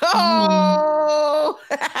 Hey! Oh!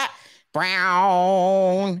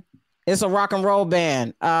 Brown. It's a rock and roll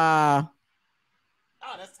band. Oh,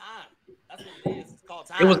 that's time. That's what it is. It's called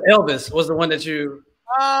time. It was Elvis. Was the one that you?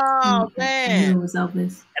 Oh man, It was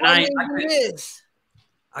Elvis. And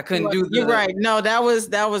I couldn't do. You're right. No, that was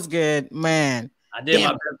good, man. I did my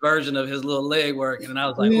best version of his little leg work, and I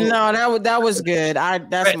was like, no, that was good.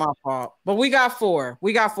 That's my fault. But we got 4.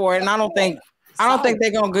 And I don't think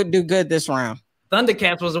they're gonna do good this round.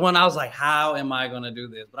 Thundercats was the one I was like, how am I gonna do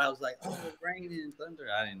this? But I was like, oh, rain and thunder.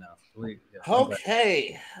 I didn't know.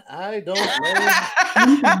 Okay, I don't know.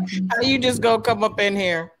 How you just go come up in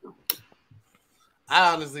here?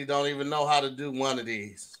 I honestly don't even know how to do one of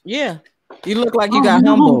these. Yeah, you look like you got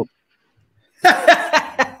humbled.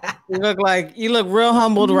 You look real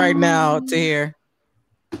humbled right now to hear.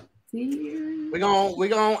 I'm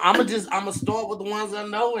gonna start with the ones I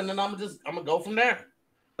know, and then I'm gonna go from there.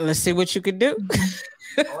 Let's see what you could do.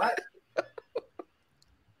 All right.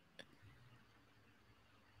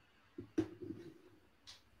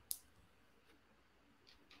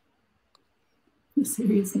 The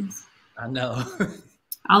seriousness. I know.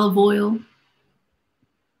 Olive oil.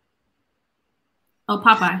 Oh,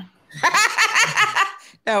 Popeye.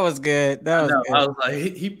 That was good. That was good. I was like,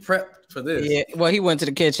 he prepped for this. Yeah. Well, he went to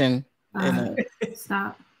the kitchen.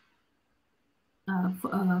 Stop.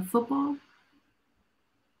 Football.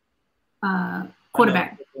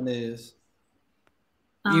 Quarterback. Is.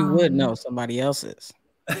 You would know somebody else's.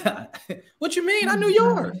 What you mean? I knew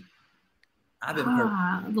yours. I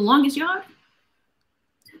didn't. The longest yard.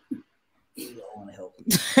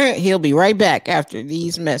 He'll be right back after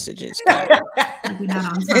these messages.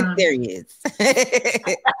 There he is.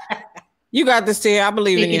 You got this, Tia. I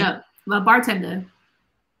believe in you. Up. Bartender.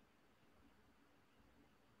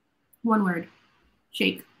 One word.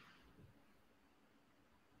 Shake.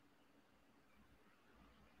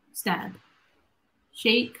 Stab.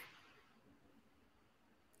 Shake.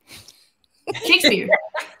 Shakespeare.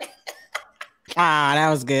 That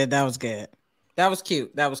was good. That was good. That was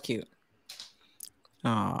cute. That was cute.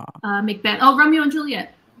 Macbeth. Oh, Romeo and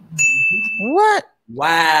Juliet. What?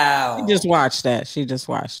 Wow. She just watched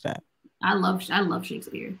that. I love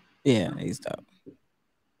Shakespeare. Yeah, he's dope.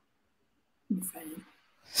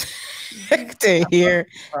 To hear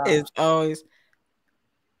is always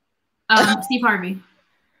Steve Harvey.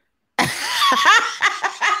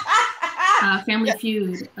 Family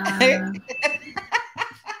Feud.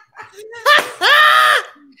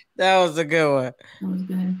 That was a good one. That was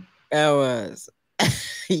good. That was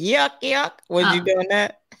yuck. Was you doing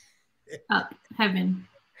that? Up. Heaven.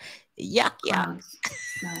 Yuck.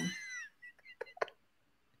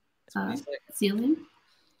 Ceiling.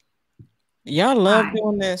 Y'all love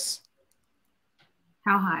doing this.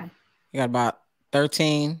 How high? You got about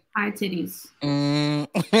 13. High titties.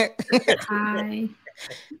 High.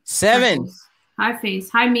 7. High face.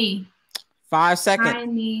 High me. 5 seconds. High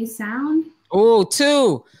me sound. Oh,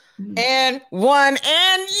 2 and 1 and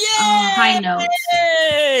high notes.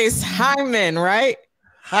 Yes, Hyman, right?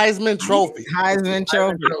 Heisman Trophy. Heisman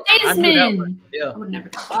Trophy. Heisman. Yeah. I would never.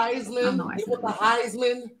 Heisman. It was the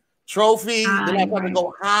Heisman Trophy. Then I got to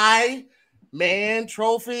go high man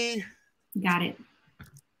trophy. Got it.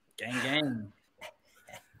 Gang.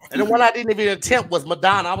 And the one I didn't even attempt was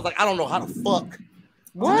Madonna. I was like, I don't know how the fuck.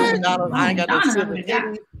 What? Madonna, I ain't got no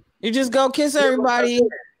shit. You just go kiss everybody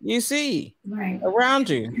you see around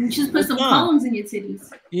you. You just put some cones in your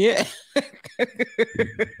titties. Yeah.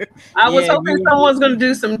 I was hoping someone's gonna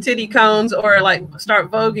do some titty cones or like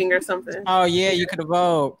start voguing or something. Oh yeah, you could have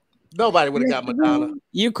vogued. Nobody would have got Madonna.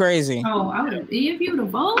 You crazy. Oh, I would have. If you would have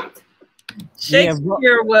vogued.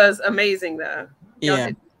 Shakespeare was amazing though.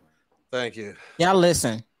 Yeah. Thank you. Y'all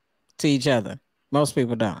listen to each other. Most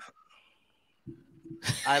people don't.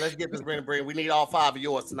 All right, let's get this brain. We need all 5 of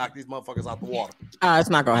yours to knock these motherfuckers out the water. It's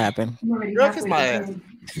not gonna happen. Girl, kiss my ass.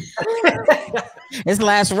 It's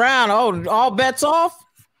last round. Oh, all bets off.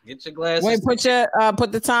 Get your glasses. Wait, put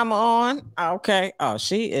the timer on. Okay. Oh,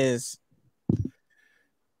 she is.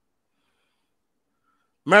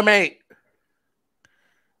 Mermaid.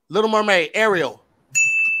 Little Mermaid. Ariel.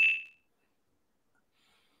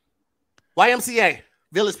 YMCA.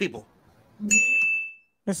 Village People.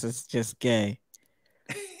 This is just gay.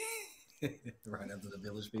 Right after the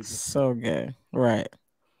Village People. So gay. Right.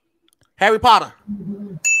 Harry Potter.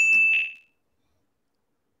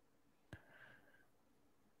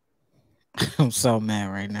 I'm so mad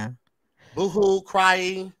right now. Boohoo,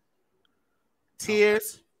 crying,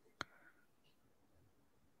 tears.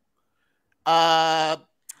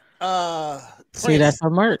 See, that's her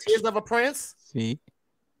merch. Tears of a Prince. See,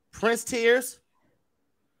 Prince tears.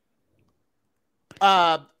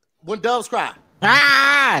 When Doves Cry.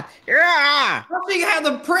 yeah. I think I have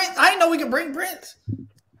the Prince. I didn't know we could bring Prince.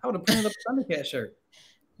 I would have printed up a Thundercat shirt.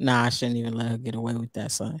 Nah, I shouldn't even let her get away with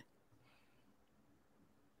that, son.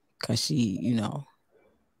 Cause she,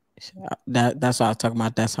 that's what I was talking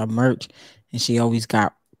about. That's her merch, and she always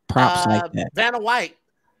got props like that. Vanna White.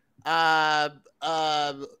 The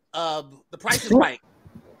Price is Right.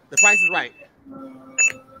 The Price is Right.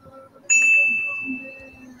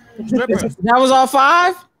 Strippers. That was all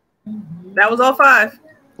 5? That was all 5.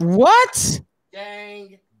 What?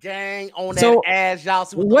 Gang on that ass, y'all.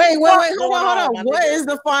 Wait, hold on. What is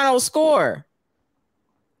the final score?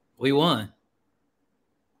 We won.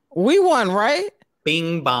 We won, right?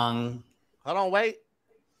 Bing bong. Hold on, wait.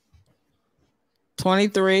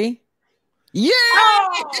 23. Yeah!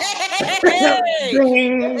 Oh.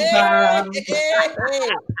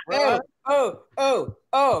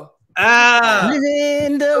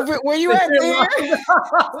 Where you at, Tim?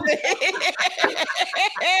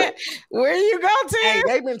 Where you go, Tim? Hey,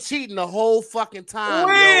 they've been cheating the whole fucking time.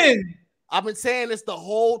 When? Yo. I've been saying this the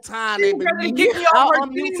whole time. They've been unmute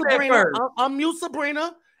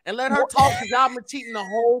Sabrina and let her talk because y'all been cheating the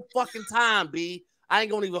whole fucking time, B. I ain't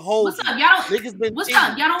gonna even hold What's you. up, y'all? Niggas been What's cheating.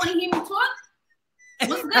 up? Y'all don't want to hear me talk?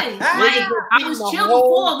 What's good? Like, I was chill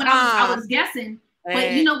before when I was guessing,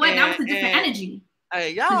 but you know what? That was a different energy.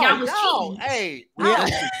 Hey, y'all was cheating. Hey,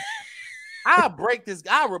 yeah. I'll break this.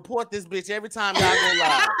 I'll report this bitch every time y'all go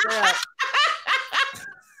live. Yeah.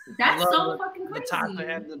 That's so fucking crazy. Natasha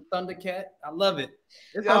had the Thundercat. I love it.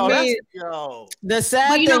 The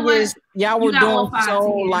sad thing is, y'all were doing so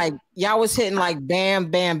like y'all was hitting like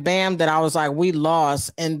bam, bam, bam that I was like, we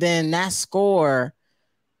lost, and then that score,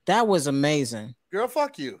 that was amazing. Girl,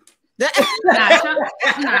 fuck you. Nah.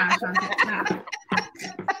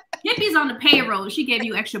 Hippie's on the payroll. She gave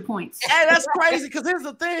you extra points. Hey, that's crazy because here's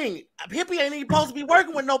the thing. Hippie ain't even supposed to be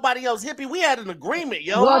working with nobody else. Hippie, we had an agreement,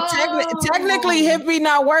 yo. Well, technically, Hippie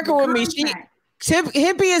not working with me.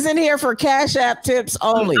 Hippie is in here for Cash App tips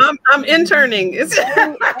only. I'm interning. It's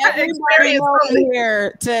everybody over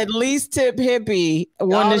here to at least tip Hippie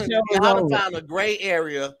when the show is over. Found a gray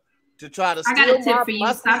area to try to steal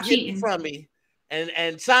my Stop cheating from me.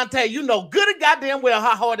 And Chaunte, you know good and goddamn well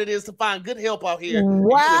how hard it is to find good help out here.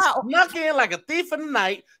 Wow. You snuck in like a thief in the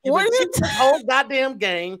night. You've been cheating the whole goddamn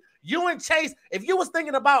game. You and Chase, if you was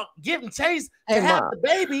thinking about giving Chase to have the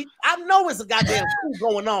baby, I know it's a goddamn coup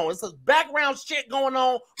going on. It's a background shit going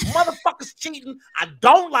on. Motherfuckers cheating. I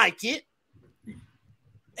don't like it.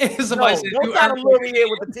 Somebody said, don't try to lure me in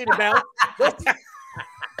with the titty bounce.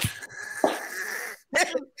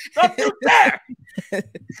 Don't do that.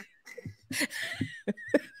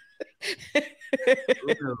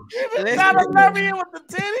 Gotta love me in with the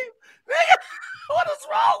titty. Nigga, what is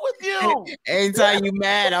wrong with you? Anytime you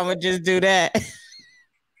mad, I'm gonna just do that.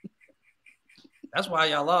 That's why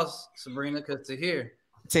y'all lost, Sabrina, because Tahir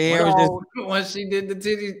was just once she did the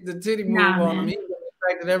titty move on him, he got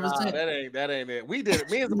distracted ever since. That ain't it. We did it.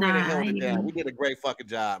 Me and Sabrina held it down. We did a great fucking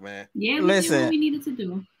job, man. Yeah, we did what we needed to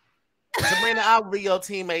do. Sabrina, I'll be your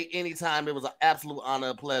teammate anytime. It was an absolute honor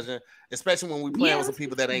and pleasure, especially when we playing with some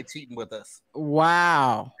people that ain't cheating with us.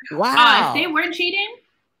 Wow. If they weren't cheating,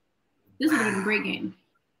 this would have been a great game.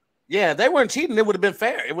 Yeah, if they weren't cheating, it would have been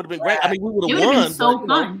fair. It would have been great. I mean, we would have won. Been so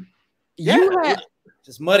fun.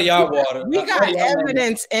 Just muddy our water. We got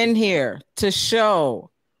evidence in here to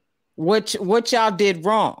show what y'all did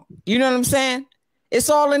wrong. You know what I'm saying? It's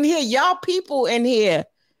all in here. Y'all people in here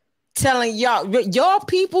telling y'all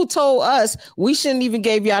people told us we shouldn't even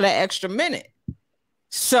give y'all that extra minute.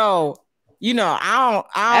 So,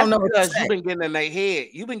 I don't know because you've been getting in their head.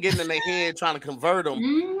 You've been getting in their head trying to convert them.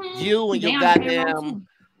 You and your goddamn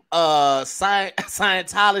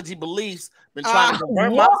Scientology beliefs been trying to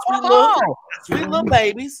convert my sweet little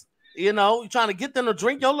babies. You're trying to get them to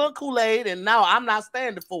drink your little Kool-Aid, and now I'm not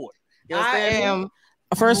standing for it. You understand?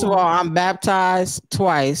 First of all, I'm baptized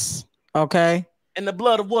twice. Okay. In the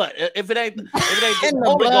blood of what? If it ain't in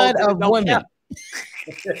the blood of women.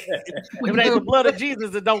 If it ain't the blood of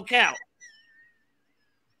Jesus, it don't count.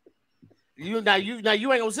 You ain't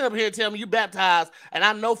gonna sit up here and tell me you baptized, and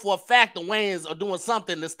I know for a fact the Wayans are doing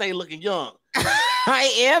something to stay looking young.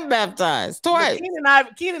 I am baptized twice.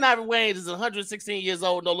 Keenan Ivory Wayans is 116 years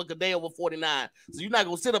old, don't look a day over 49. So you're not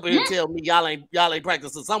gonna sit up here and tell me y'all ain't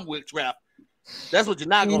practicing some witchcraft. That's what you're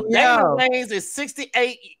not gonna. David Wayans is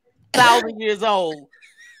 68,000 years old.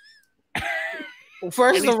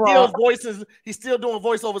 First of all, he's still doing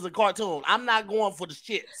voiceovers in cartoons. I'm not going for the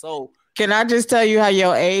shit. So can I just tell you how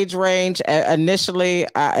your age range initially?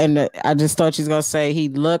 I just thought you was gonna say he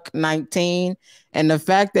looked 19, and the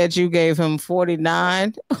fact that you gave him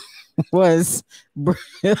 49 was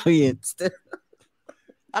brilliant.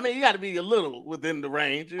 I mean, you got to be a little within the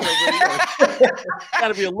range. You know, got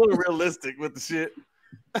to be a little realistic with the shit.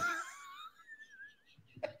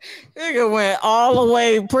 Nigga went all the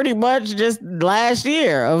way pretty much just last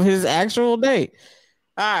year of his actual date.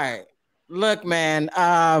 All right. Look, man,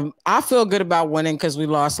 I feel good about winning because we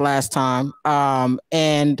lost last time.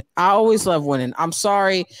 And I always love winning. I'm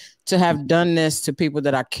sorry to have done this to people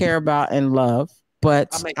that I care about and love,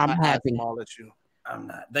 but I'm happy. I'm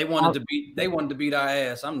not. They wanted to beat our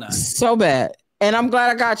ass. I'm not. So bad. And I'm glad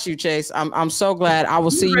I got you, Chase. I'm so glad. I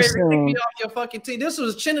will see you soon. Me off your fucking team. This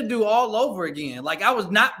was Chinadu all over again. Like I was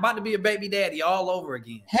not about to be a baby daddy all over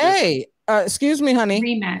again. Hey, excuse me, honey.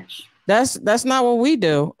 Rematch. That's not what we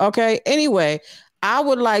do. Okay. Anyway, I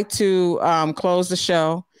would like to close the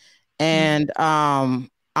show, and I'm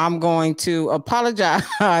going to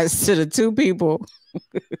apologize to the two people.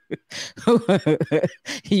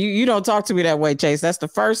 you don't talk to me that way, Chase. That's the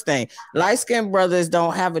first thing. Light-skinned brothers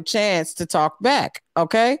don't have a chance to talk back.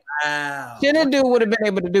 Okay. Wow. Chinadu would have been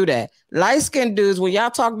able to do that. Light-skinned dudes, when y'all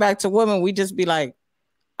talk back to women, we just be like,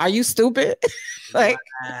 "Are you stupid?" Like.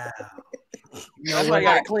 Wow. That's why you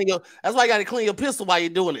gotta clean your. That's why you gotta clean your pistol while you're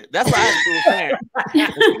doing it. That's what I do.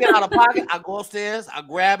 You get out of pocket. I go upstairs. I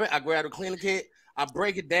grab it. I grab the cleaning kit. I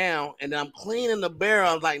break it down, and then I'm cleaning the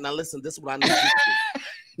barrel. I'm like, now listen, this is what I need you to do.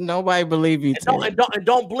 Nobody believe you. And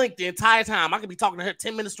don't blink the entire time. I could be talking to her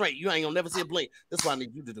 10 minutes straight. You ain't gonna never see a blink. This is what I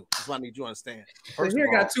need you to do. This is what I need you to understand. First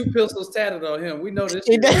here got two pistols tatted on him. We know this.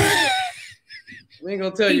 We ain't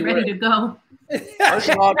gonna tell you. Ready to go. First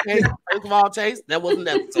of all, Chase, that wasn't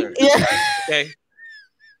necessary. Yeah. Okay.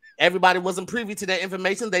 Everybody wasn't privy to that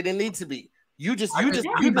information. They didn't need to be. You just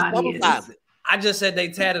publicized it. I just said they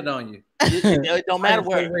tatted on you. It don't matter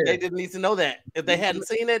where. They didn't need to know that. If they hadn't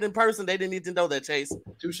seen it in person, they didn't need to know that, Chase.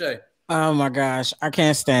 Touche. Oh my gosh. I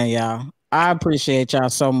can't stand y'all. I appreciate y'all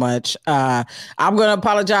so much. I'm gonna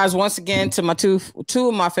apologize once again to my two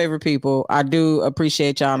of my favorite people. I do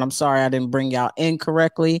appreciate y'all, and I'm sorry I didn't bring y'all in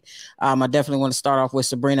correctly. I definitely want to start off with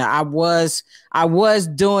Sabrina. I was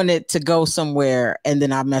doing it to go somewhere, and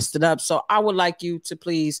then I messed it up. So I would like you to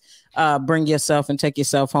please bring yourself and take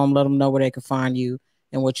yourself home. Let them know where they can find you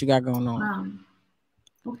and what you got going on.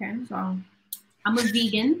 Okay, so I'm a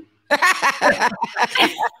vegan.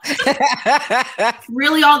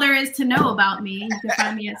 Really, all there is to know about me. You can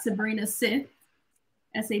find me at Sabrina Sith,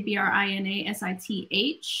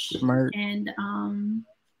 SabrinASITH. And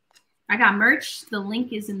I got merch. The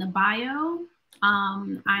link is in the bio.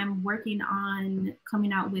 I'm working on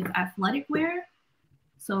coming out with athletic wear,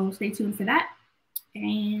 so stay tuned for that.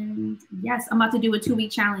 And yes, I'm about to do a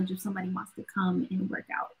 2-week challenge if somebody wants to come and work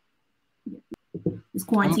out. This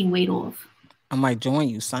quarantine weight off. I might join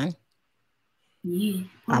you, son. Yeah.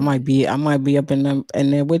 I might be up in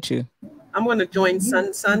there with you. I'm gonna join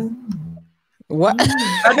Sun. What? I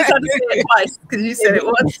just had to say it twice because you said it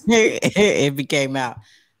once. It came out.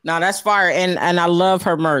 No, that's fire. And I love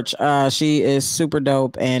her merch. She is super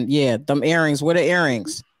dope. And yeah, them earrings. What are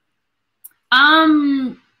earrings?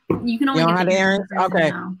 You can only get the earrings. Okay.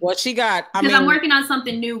 Now. What she got? Because I'm working on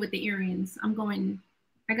something new with the earrings. I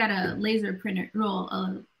got a laser printer.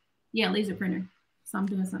 Laser printer. So I'm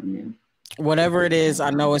doing something new. Whatever it is, I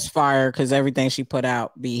know it's fire because everything she put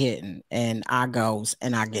out be hitting, and I goes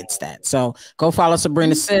and I gets that. So go follow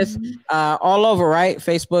Sabrina Sith all over, right?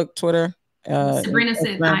 Facebook, Twitter. Sabrina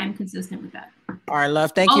Sith. I am consistent with that. All right,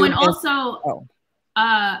 love. Thank you. And also,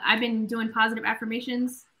 I've been doing positive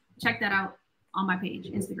affirmations. Check that out on my page,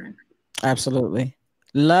 Instagram. Absolutely.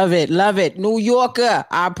 Love it. Love it. New Yorker.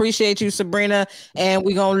 I appreciate you, Sabrina. And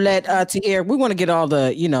we're going to let Tahir, we want to get all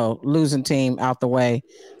the, losing team out the way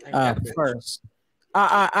first.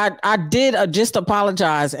 I did just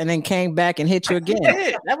apologize and then came back and hit you again.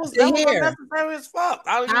 That was unnecessary as fuck.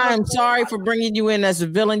 I'm sorry for bringing you in as a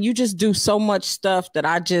villain. You just do so much stuff that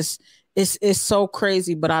it's so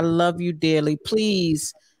crazy, but I love you dearly.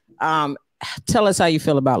 Please, tell us how you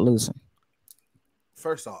feel about losing.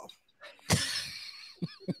 First off,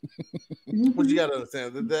 what you gotta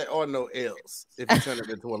understand that there are no L's if you turn it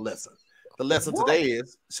into a lesson. The lesson today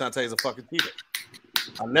is Chaunte's a fucking cheater.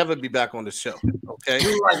 I'll never be back on the show. Okay. This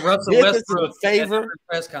is a favor.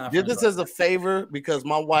 This is a favor because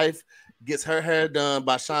my wife gets her hair done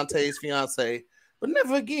by Chaunte's fiance. But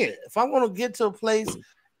never again. If I want to get to a place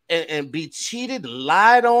and be cheated,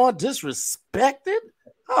 lied on, disrespected,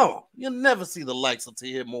 oh, you'll never see the likes of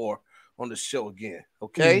Tahir Moore on the show again.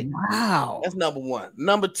 Okay. Wow. That's number one.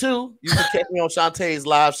 Number two, you can catch me on Chaunte's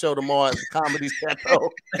live show tomorrow at the Comedy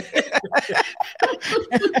Chateau.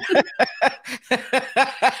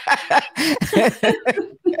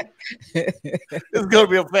 It's gonna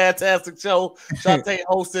be a fantastic show. Chaunte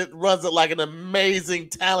hosts it, runs it like an amazing,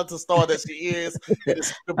 talented star that she is.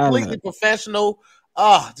 It's completely professional.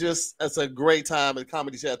 Just it's a great time at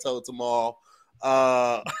Comedy Chateau tomorrow.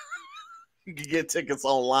 You can get tickets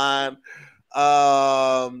online.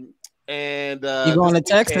 And you going to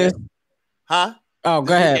Texas? Huh? Oh,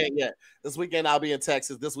 go ahead. Yeah. This weekend I'll be in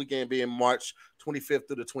Texas. This weekend being March 25th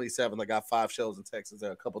through the 27th. I got 5 shows in Texas. There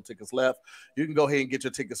are a couple tickets left. You can go ahead and get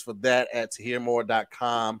your tickets for that at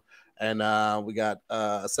tahirmore.com. And we got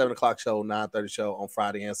a 7 o'clock show, 9:30 show on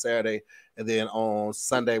Friday and Saturday. And then on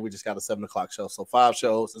Sunday, we just got a 7 o'clock show. So 5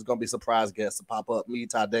 shows. There's going to be surprise guests to pop up. Me,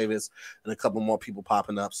 Todd Davis, and a couple more people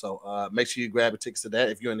popping up. So make sure you grab your tickets to that.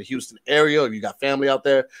 If you're in the Houston area or you got family out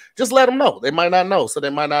there, just let them know. They might not know, so they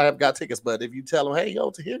might not have got tickets. But if you tell them, hey, yo,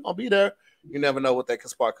 Tahir going to be there, you never know what that can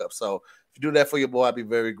spark up. So if you do that for your boy, I'd be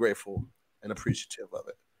very grateful and appreciative of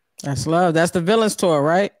it. That's love. That's the Villains Tour,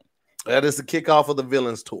 right? That is the kickoff of the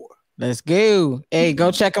Villains Tour. Let's go. Hey,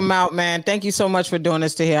 go check them out, man. Thank you so much for doing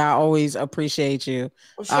this, Tahir. I always appreciate you.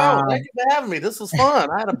 Well, sure. Thank you for having me. This was fun.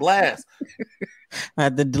 I had a blast. I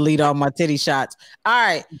had to delete all my titty shots. All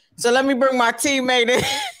right. So let me bring my teammate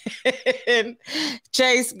in.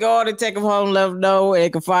 Chase, go on and take them home. Let them know they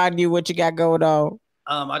can find you, what you got going on.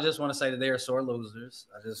 I just want to say that they are sore losers.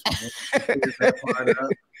 I just want to that part up.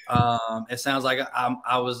 It sounds like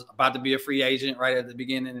I was about to be a free agent right at the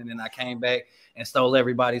beginning, and then I came back and stole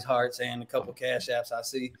everybody's hearts and a couple cash apps I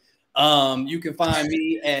see. You can find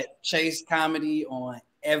me at Chase Comedy on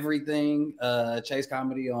everything. Chase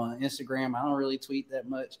Comedy on Instagram. I don't really tweet that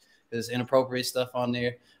much. There's inappropriate stuff on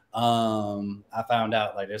there. I found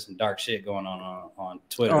out like there's some dark shit going on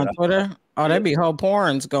Twitter. On Twitter? Oh, that'd be whole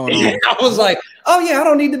porns going on. I was like, oh yeah, I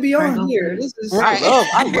don't need to be on here. This is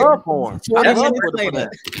I love porn. I love Twitter for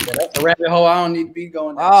that. Yeah, that's a rabbit hole I don't need to be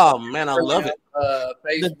going down. Oh man, I love it.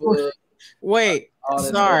 Facebook. Wait,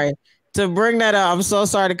 sorry to bring that up. I'm so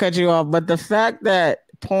sorry to cut you off, but the fact that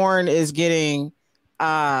porn is getting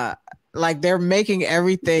like they're making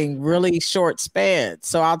everything really short span.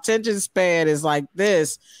 So our attention span is like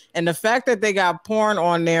this. And the fact that they got porn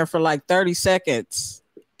on there for like 30 seconds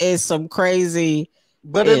is some crazy.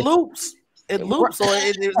 But it loops. It loops. So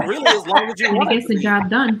it really as long as you want. It gets the job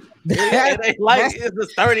done. It ain't like it's the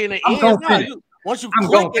 30 and the end. Once you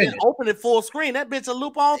click it and open it full screen, that bitch will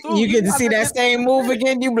loop all through. You get to see that same move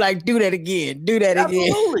again. You be like, do that again. Do that again.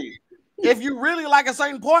 Absolutely. If you really like a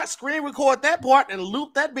certain part, screen record that part and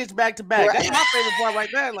loop that bitch back to back. Right. That's my favorite part right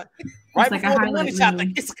there. Like right before the money shot, like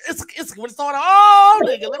it's when it's on. Oh,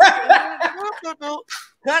 nigga,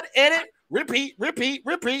 cut, edit, repeat,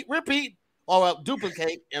 or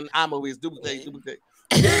duplicate. And I'm always duplicate.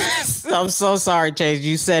 I'm so sorry, Chase.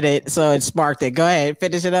 You said it, so it sparked it. Go ahead,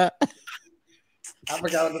 finish it up. I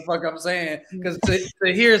forgot what the fuck I'm saying because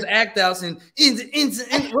to hear act outs and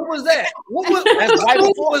what was that? What was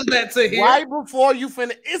that to hear? Right before you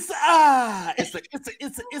finish, it's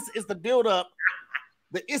the build up.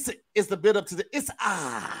 It's the build up to the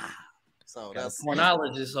So that's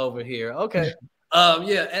pornologist over here. Okay.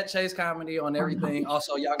 Yeah, at Chase Comedy on everything.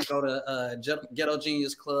 Also, y'all can go to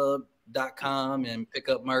GhettoGeniusClub.com and pick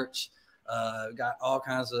up merch. Got all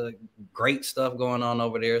kinds of great stuff going on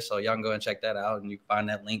over there, so y'all can go and check that out, and you can find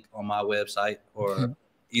that link on my website or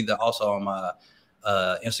either also on my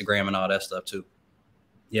Instagram and all that stuff too.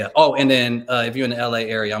 Yeah. Oh, and then if you're in the LA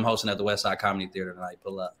area, I'm hosting at the West Side Comedy Theater tonight.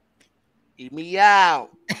 Pull up. Eat me out.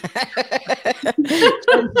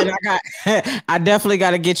 I definitely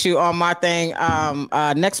got to get you on my thing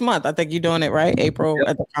next month. I think you're doing it right, April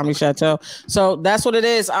at the Comedy Chateau. So that's what it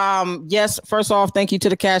is. Yes, first off, thank you to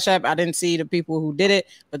the Cash App. I didn't see the people who did it,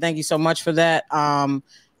 but thank you so much for that.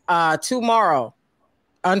 Tomorrow,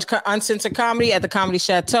 Uncensored Comedy at the Comedy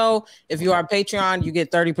Chateau. If you are a Patreon, you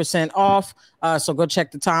get 30% off. So go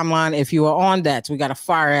check the timeline if you are on that. So we got a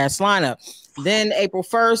fire ass lineup. Then April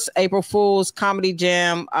 1st, April Fool's Comedy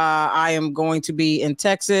Jam. I am going to be in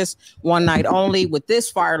Texas, one night only with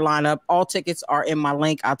this fire lineup. All tickets are in my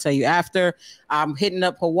link. I'll tell you after. I'm hitting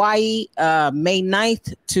up Hawaii May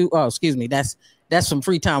 9th to, that's some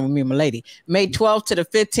free time with me and my lady. May 12th to the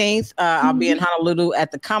 15th, I'll be in Honolulu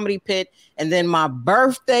at the Comedy Pit. And then my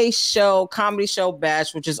birthday show, comedy show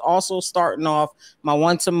bash, which is also starting off my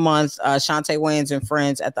once a month, Chaunte Wayans and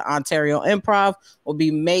Friends at the Ontario Improv, will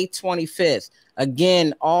be May 25th.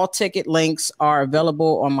 Again, all ticket links are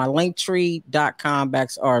available on my linktree.com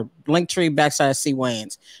or linktree/C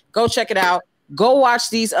Wayans. Go check it out. Go watch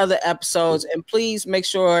these other episodes. And please make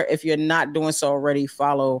sure, if you're not doing so already,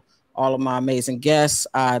 follow all of my amazing guests.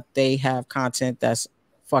 They have content that's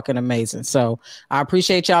fucking amazing. So I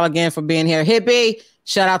appreciate y'all again for being here. Hippie,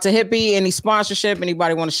 shout out to Hippie. Any sponsorship,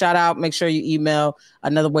 anybody want to shout out, make sure you email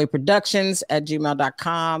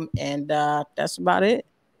anotherwayproductions@gmail.com. And that's about it.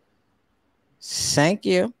 Thank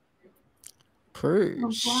you.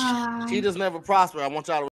 Preach. She does never prosper. I want y'all to